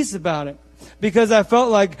tremendous peace about it. Because I felt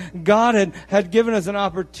like God had given us an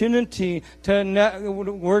opportunity to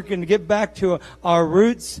work and get back to our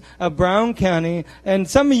roots of Brown County. And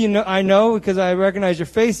some of you know, I know because I recognize your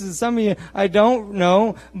faces. Some of you I don't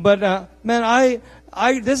know. But man,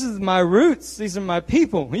 this is my roots. These are my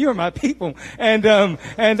people. You are my people. And when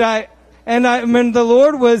the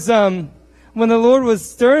Lord was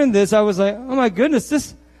stirring this, I was like, oh my goodness,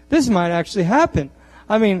 this might actually happen.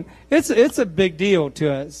 I mean, it's a big deal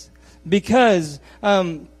to us. Because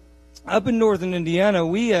Up in northern Indiana,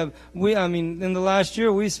 in the last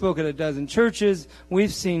year, we spoke at a dozen churches.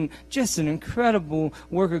 We've seen just an incredible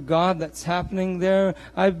work of God that's happening there.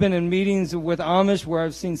 I've been in meetings with Amish where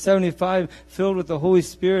I've seen 75 filled with the Holy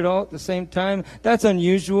Spirit all at the same time. That's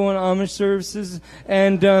unusual in Amish services.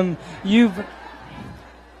 And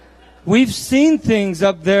we've seen things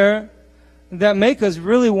up there that make us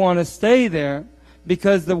really want to stay there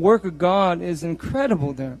because the work of God is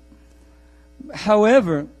incredible there.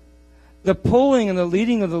 However, the pulling and the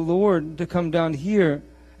leading of the Lord to come down here,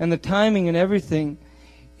 and the timing and everything,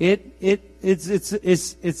 I've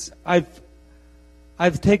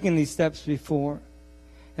taken these steps before,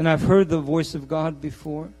 and I've heard the voice of God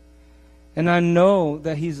before, and I know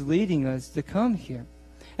that He's leading us to come here,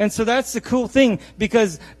 and so that's the cool thing,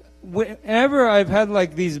 because whenever I've had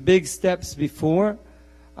like these big steps before,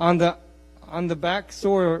 on the back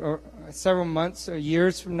store or several months or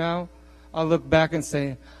years from now, I'll look back and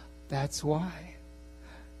say, that's why.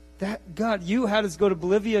 That God, you had us go to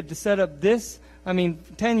Bolivia to set up this.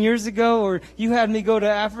 10 years ago, or you had me go to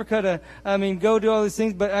Africa to, go do all these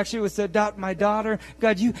things, but actually it was to adopt my daughter.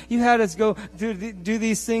 God, you had us go do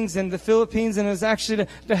these things in the Philippines, and it was actually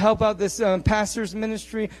to help out this pastor's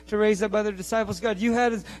ministry to raise up other disciples. God, you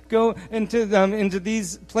had us go into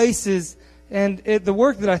these places, and the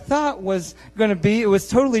work that I thought was going to be, it was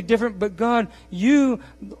totally different, but God, you,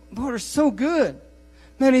 Lord, are so good.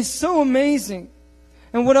 Man, He's so amazing.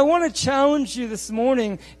 And what I want to challenge you this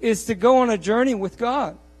morning is to go on a journey with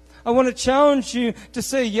God. I want to challenge you to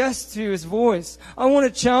say yes to His voice. I want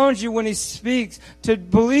to challenge you when He speaks to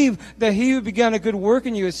believe that He who began a good work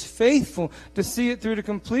in you is faithful to see it through to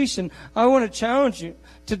completion. I want to challenge you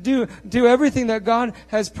to do everything that God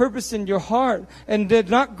has purposed in your heart and did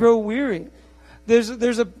not grow weary.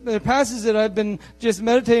 There's a passage that I've been just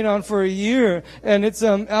meditating on for a year, and it's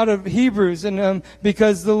out of Hebrews, and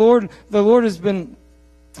because the Lord has been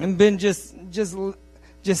just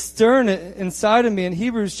stirring it inside of me in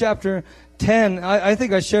Hebrews chapter 10. I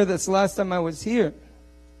think I shared this last time I was here.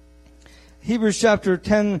 Hebrews chapter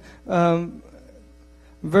 10,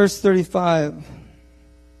 verse 35. If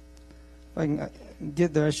I can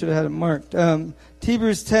get there, I should have had it marked.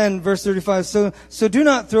 Hebrews 10, verse 35. So do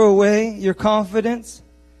not throw away your confidence.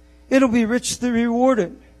 It'll be richly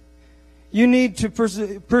rewarded. You need to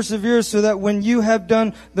persevere so that when you have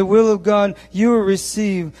done the will of God, you will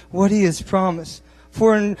receive what He has promised.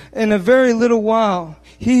 For in a very little while,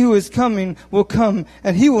 He who is coming will come,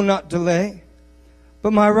 and He will not delay.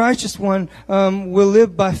 But my righteous one will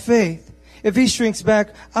live by faith. If he shrinks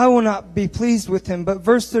back, I will not be pleased with him. But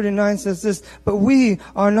verse 39 says this, but we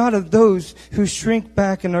are not of those who shrink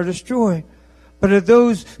back and are destroyed, but of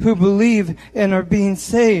those who believe and are being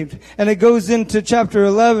saved. And it goes into chapter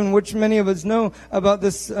 11, which many of us know about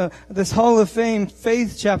this Hall of Fame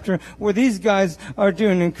faith chapter, where these guys are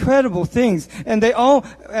doing incredible things. And they all,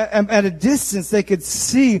 at a distance, they could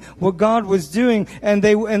see what God was doing, and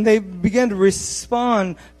they began to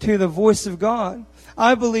respond to the voice of God.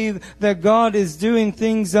 I believe that God is doing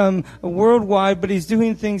things worldwide, but He's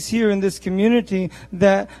doing things here in this community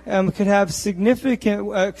that could have significant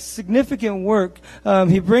work.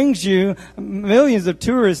 He brings you millions of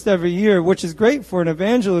tourists every year, which is great for an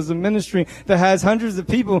evangelism ministry that has hundreds of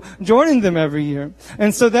people joining them every year.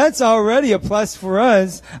 And so that's already a plus for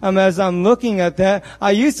us. As I'm looking at that,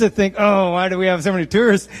 I used to think, oh, why do we have so many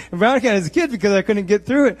tourists in Brown County as a kid? Because I couldn't get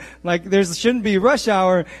through it. Like there shouldn't be rush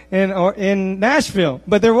hour in Nashville.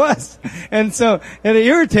 But there was. And so it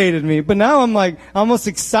irritated me. But now I'm like almost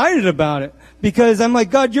excited about it because I'm like,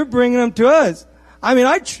 God, you're bringing them to us.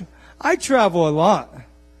 I travel a lot.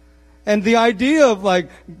 And the idea of like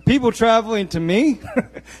people traveling to me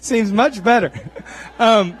seems much better.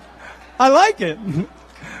 I like it.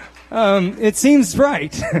 It seems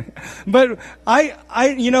right. But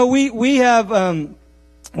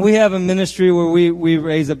we have a ministry where we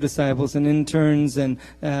raise up disciples and interns, and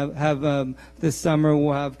have this summer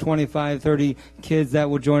we'll have 25, 30 kids that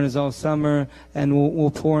will join us all summer, and we'll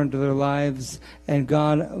pour into their lives, and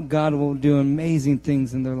God will do amazing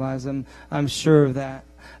things in their lives. I'm sure of that.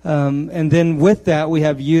 And then with that, we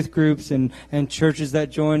have youth groups and churches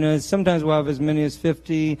that join us. Sometimes we'll have as many as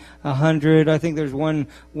 50, 100. I think there's one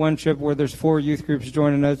trip where there's 4 youth groups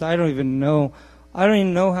joining us. I don't even know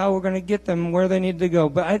how we're going to get them where they need to go.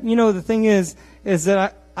 But the thing is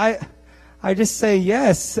that I just say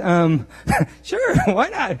yes. Sure, why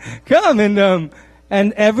not? Come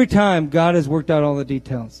and every time God has worked out all the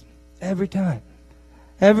details. Every time.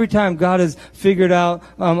 Every time God has figured out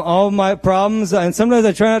all my problems, and sometimes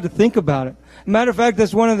I try not to think about it. Matter of fact,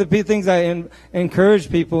 that's one of the things I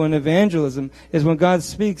encourage people in evangelism is when God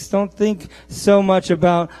speaks, don't think so much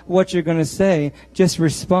about what you're going to say. Just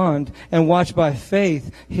respond and watch by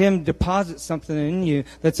faith Him deposit something in you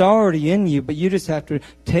that's already in you, but you just have to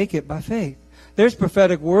take it by faith. There's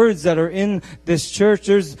prophetic words that are in this church.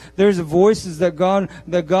 There's voices that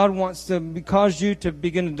God wants to cause you to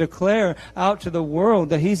begin to declare out to the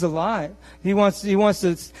world that He's alive. He wants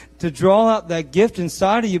to draw out that gift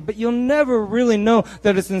inside of you, but you'll never really know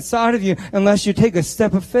that it's inside of you unless you take a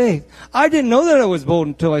step of faith. I didn't know that I was bold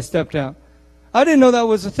until I stepped out. I didn't know that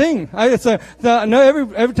was a thing.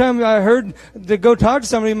 Every time I heard to go talk to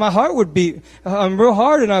somebody, my heart would beat real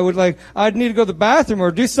hard, and I'd need to go to the bathroom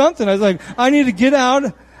or do something. I was like, I need to get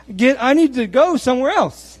out. I need to go somewhere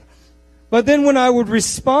else. But then when I would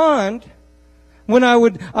respond,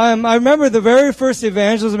 I remember the very first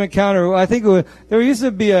evangelism encounter. I think there used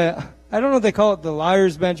to be I don't know if they call it the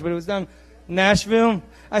liar's bench, but it was down in Nashville.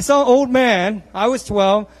 I saw an old man. I was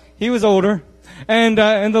 12. He was older. And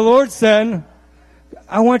the Lord said,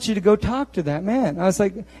 I want you to go talk to that man. I was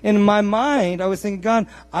like, in my mind, I was thinking, God,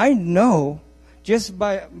 I know just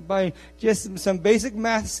by just some basic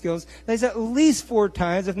math skills, that he's at least 4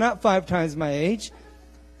 times, if not 5 times my age.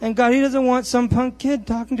 And God, He doesn't want some punk kid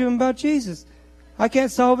talking to him about Jesus. I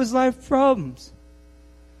can't solve his life problems.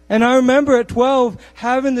 And I remember at 12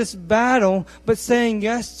 having this battle, but saying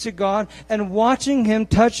yes to God and watching Him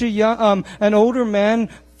touch an older man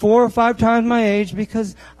 4 or 5 times my age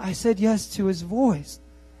because I said yes to His voice.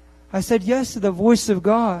 I said yes to the voice of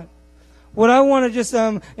God. What I want to just,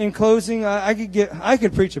 in closing, I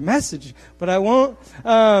could preach a message, but I won't,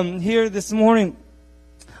 here this morning.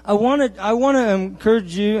 I want to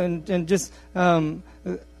encourage you and just, I'm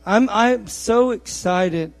so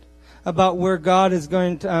excited about where God is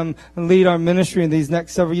going to lead our ministry in these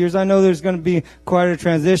next several years. I know there's going to be quite a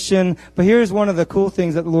transition, but here's one of the cool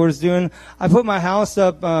things that the Lord is doing. I put my house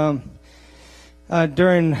up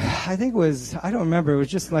during, I think it was, I don't remember, it was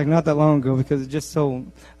just like not that long ago because it just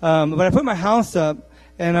sold. But I put my house up,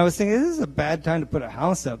 and I was thinking, this is a bad time to put a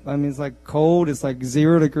house up. I mean, it's like cold, it's like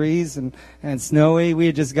 0 degrees and snowy. We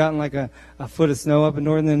had just gotten like a foot of snow up in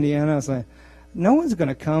northern Indiana. I was like, no one's going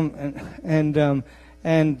to come.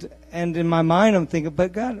 And in my mind, I'm thinking,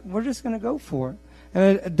 but God, we're just going to go for it.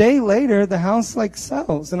 And a day later, the house like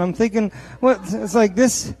sells, and I'm thinking, what? It's like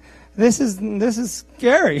this is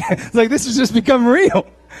scary. It's like this has just become real.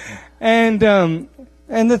 And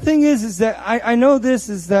the thing is that I know this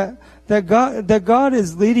is that God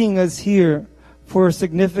is leading us here for a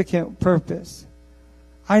significant purpose.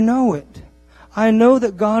 I know it. I know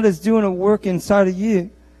that God is doing a work inside of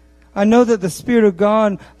you. I know that the Spirit of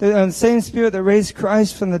God, the same Spirit that raised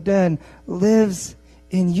Christ from the dead, lives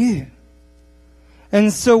in you.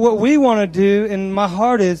 And so what we want to do in my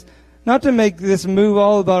heart is not to make this move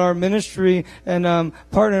all about our ministry and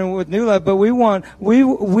partnering with New Life, but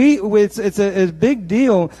it's a big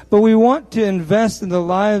deal, but we want to invest in the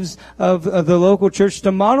lives of the local church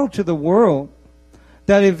to model to the world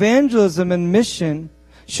that evangelism and mission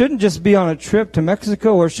shouldn't just be on a trip to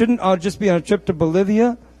Mexico or shouldn't just be on a trip to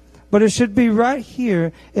Bolivia, but it should be right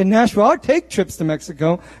here in Nashville. I take trips to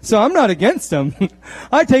Mexico, so I'm not against them.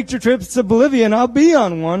 I take trips to Bolivia, and I'll be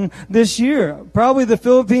on one this year. Probably the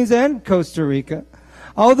Philippines and Costa Rica.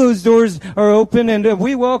 All those doors are open, and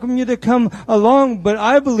we welcome you to come along. But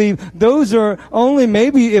I believe those are only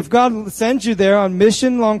maybe if God sends you there on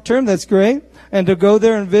mission long term, that's great. And to go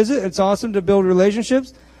there and visit, it's awesome to build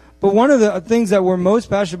relationships. But one of the things that we're most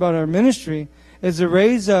passionate about in our ministry is to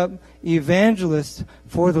raise up evangelists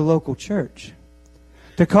for the local church,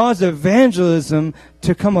 to cause evangelism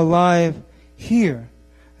to come alive here,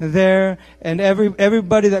 there, and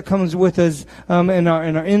everybody that comes with us in our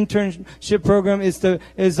internship program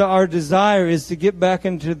is our desire is to get back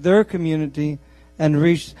into their community and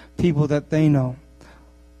reach people that they know.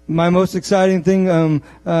 My most exciting thing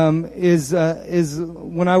is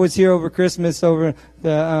when I was here over Christmas, over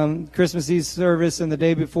the Christmas Eve service, and the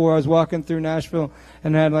day before, I was walking through Nashville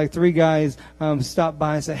and I had like 3 guys stop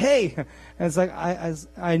by and say, "Hey," and it's like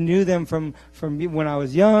I knew them from when I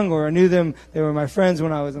was young, or I knew them; they were my friends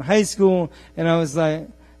when I was in high school, and I was like,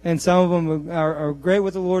 and some of them are great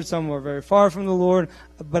with the Lord, some are very far from the Lord,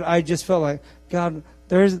 but I just felt like, God,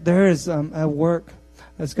 there is a work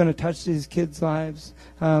that's going to touch these kids' lives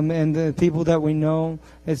and the people that we know.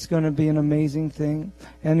 It's going to be an amazing thing.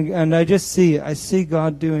 And I just see it. I see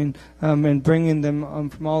God doing and bringing them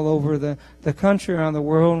from all over the country, around the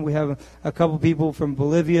world. We have a couple people from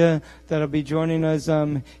Bolivia that'll be joining us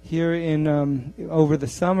here in over the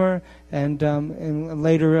summer. And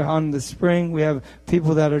later on in the spring, we have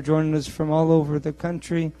people that are joining us from all over the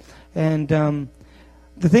country. And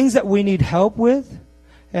the things that we need help with,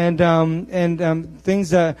 and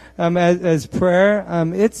things that as prayer,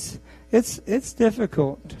 it's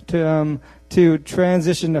difficult to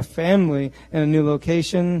transition a family in a new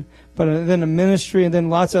location, but then a ministry, and then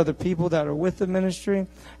lots of other people that are with the ministry,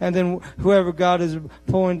 and then whoever God is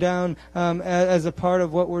pulling down as a part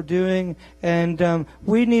of what we're doing. And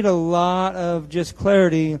we need a lot of just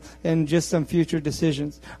clarity and just some future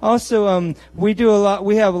decisions. Also, we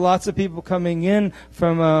have lots of people coming in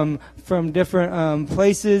from different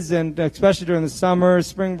places, and especially during the summer,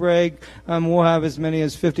 spring break, we'll have as many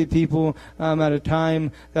as 50 people at a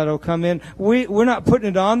time that'll come in. We're not putting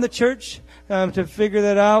it on the church to figure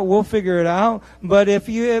that out. We'll figure it out. But if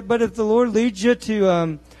the Lord leads you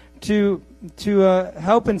to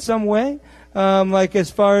help in some way, like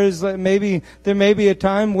as far as maybe there may be a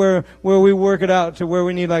time where we work it out to where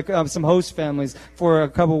we need some host families for a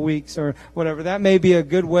couple weeks or whatever. That may be a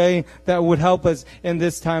good way that would help us in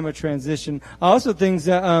this time of transition. Also, things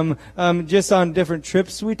that just on different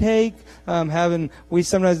trips we take, we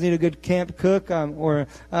sometimes need a good camp cook or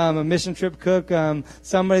a mission trip cook,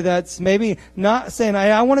 somebody that's maybe not saying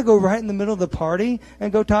I want to go right in the middle of the party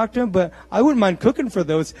and go talk to them, but I wouldn't mind cooking for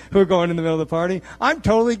those who are going in the middle of the party. I'm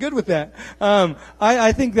totally good with that.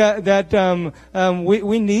 I think that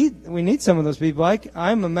we need some of those people.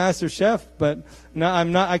 I'm a master chef, but no,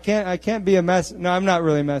 I'm not. I can't be a master. No, I'm not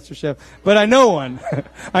really a master chef, but I know one.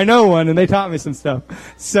 I know one, and they taught me some stuff.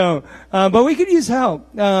 So, but we could use help,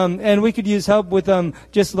 and we could use help with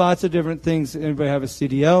just lots of different things. Anybody have a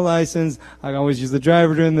CDL license? I always use the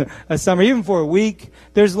driver during the summer, even for a week.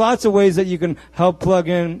 There's lots of ways that you can help plug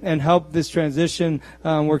in and help this transition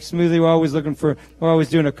work smoothly. We're always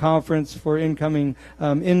doing a conference for incoming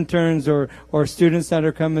interns or students that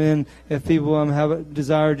are coming in. If people have a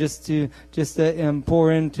desire just to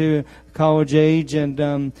pour into college age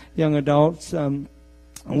and young adults,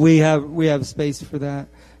 we have space for that.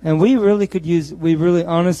 And we really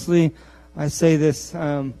honestly, I say this,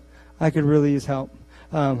 I could really use help.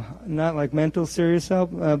 Not like mental serious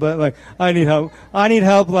help, but like I need help. I need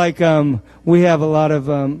help. Like we have a lot of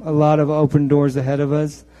open doors ahead of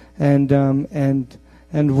us, and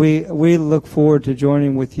we look forward to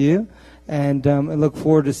joining with you, and look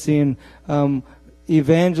forward to seeing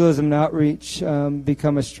evangelism and outreach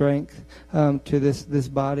become a strength to this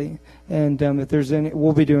body. And if there's any,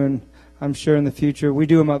 we'll be doing, I'm sure in the future, we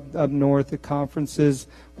do them up north at conferences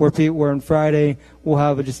where on Friday we'll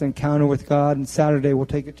have just an encounter with God, and Saturday we'll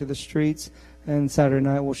take it to the streets, and Saturday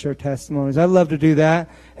night we'll share testimonies. I'd love to do that,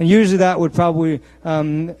 and usually that would probably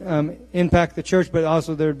impact the church, but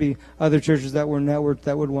also there would be other churches that were networked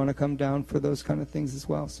that would want to come down for those kind of things as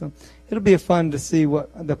well. So it'll be fun to see what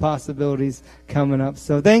the possibilities coming up.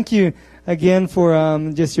 So thank you again for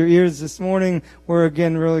just your ears this morning. We're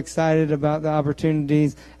again really excited about the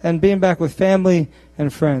opportunities and being back with family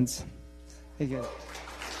and friends. Again.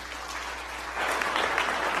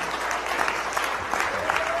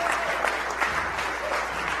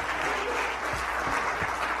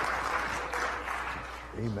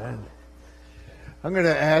 Amen. I'm going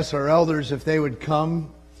to ask our elders if they would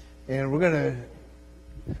come, and we're going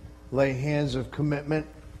to lay hands of commitment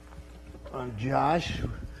on Josh.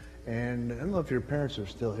 And I don't know if your parents are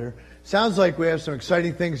still here. Sounds like we have some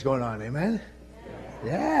exciting things going on. Amen?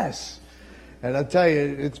 Yes. And I'll tell you,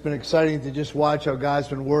 it's been exciting to just watch how God's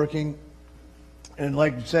been working. And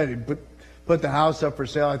like you said, he put the house up for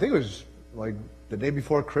sale. I think it was like the day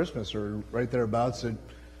before Christmas or right thereabouts. And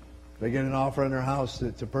they get an offer on their house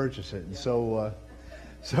to purchase it. And so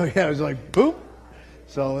yeah, it was like, boop.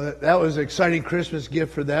 So that was an exciting Christmas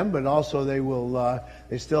gift for them, but also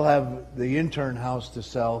they still have the intern house to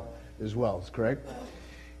sell as well, is correct?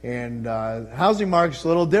 And housing market's a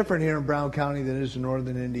little different here in Brown County than it is in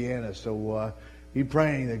northern Indiana. So be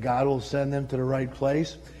praying that God will send them to the right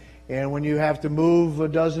place. And when you have to move a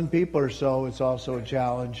dozen people or so, it's also a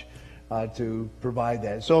challenge to provide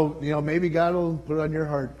that. So, maybe God will put it on your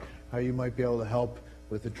heart how you might be able to help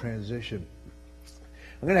with the transition.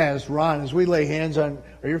 I'm going to ask Ron, as we lay hands on,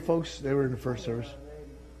 are your folks, they were in the first service?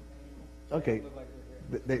 Okay.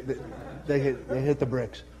 They hit the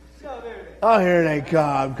bricks. Oh, here they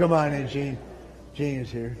come. Come on in, Gene. Gene is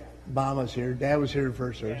here. Mama's here. Dad was here in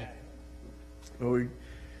first service.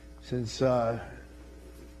 Since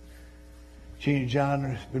Gene and John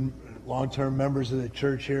have been long-term members of the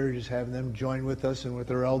church here, just having them join with us and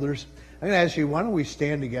with our elders. I'm going to ask you, why don't we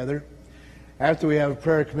stand together? After we have a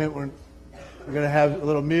prayer commitment, we're going to have a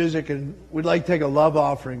little music, and we'd like to take a love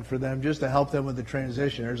offering for them just to help them with the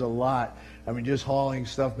transition. There's a lot. I mean, just hauling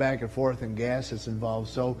stuff back and forth and gas that's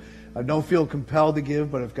involved. So don't feel compelled to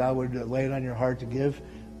give, but if God would lay it on your heart to give,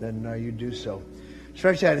 then you do so.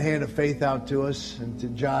 Stretch that hand of faith out to us and to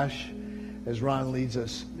Josh as Ron leads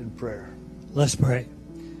us in prayer. Let's pray.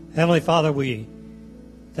 Heavenly Father, we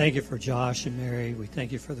thank you for Josh and Mary. We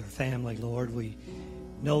thank you for their family, Lord. We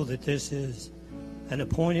know that this is an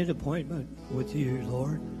appointment with you,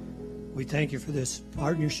 Lord. We thank you for this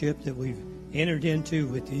partnership that we've entered into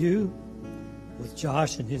with you, with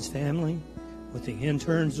Josh and his family, with the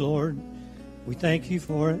interns, Lord. We thank you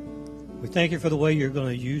for it. We thank you for the way you're going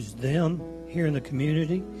to use them here in the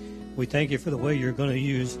community. We thank you for the way you're going to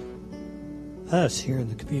use us here in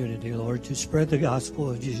the community, Lord, to spread the gospel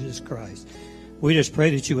of Jesus Christ. We just pray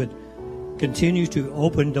that you would continue to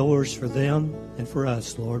open doors for them and for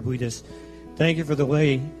us, Lord. We just thank you for the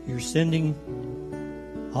way you're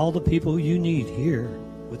sending all the people you need here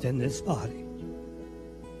within this body.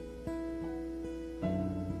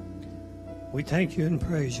 We thank you and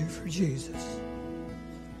praise you for Jesus.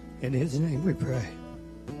 In his name we pray.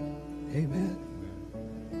 Amen.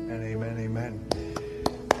 And amen, amen.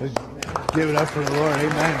 Let's give it up for the Lord.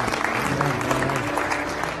 Amen. Amen.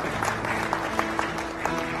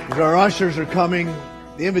 As our ushers are coming,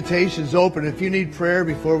 the invitation's open. If you need prayer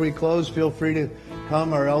before we close, feel free to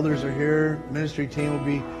come. Our elders are here. Ministry team will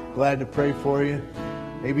be glad to pray for you.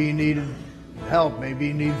 Maybe you need help. Maybe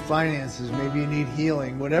you need finances. Maybe you need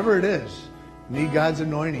healing. Whatever it is, you need God's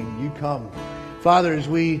anointing, you come. Father, as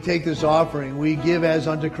we take this offering, we give as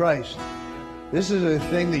unto Christ. This is a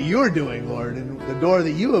thing that you're doing, Lord, and the door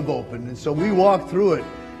that you have opened. And so we walk through it,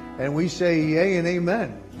 and we say yea and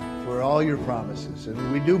amen for all your promises.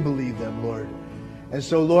 And we do believe them, Lord. And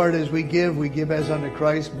so, Lord, as we give as unto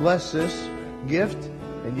Christ. Bless this gift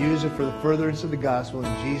and use it for the furtherance of the gospel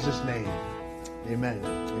in Jesus' name. Amen.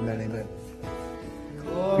 Amen. Amen.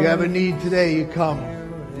 If you have a need today, you come.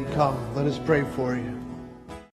 You come. Let us pray for you.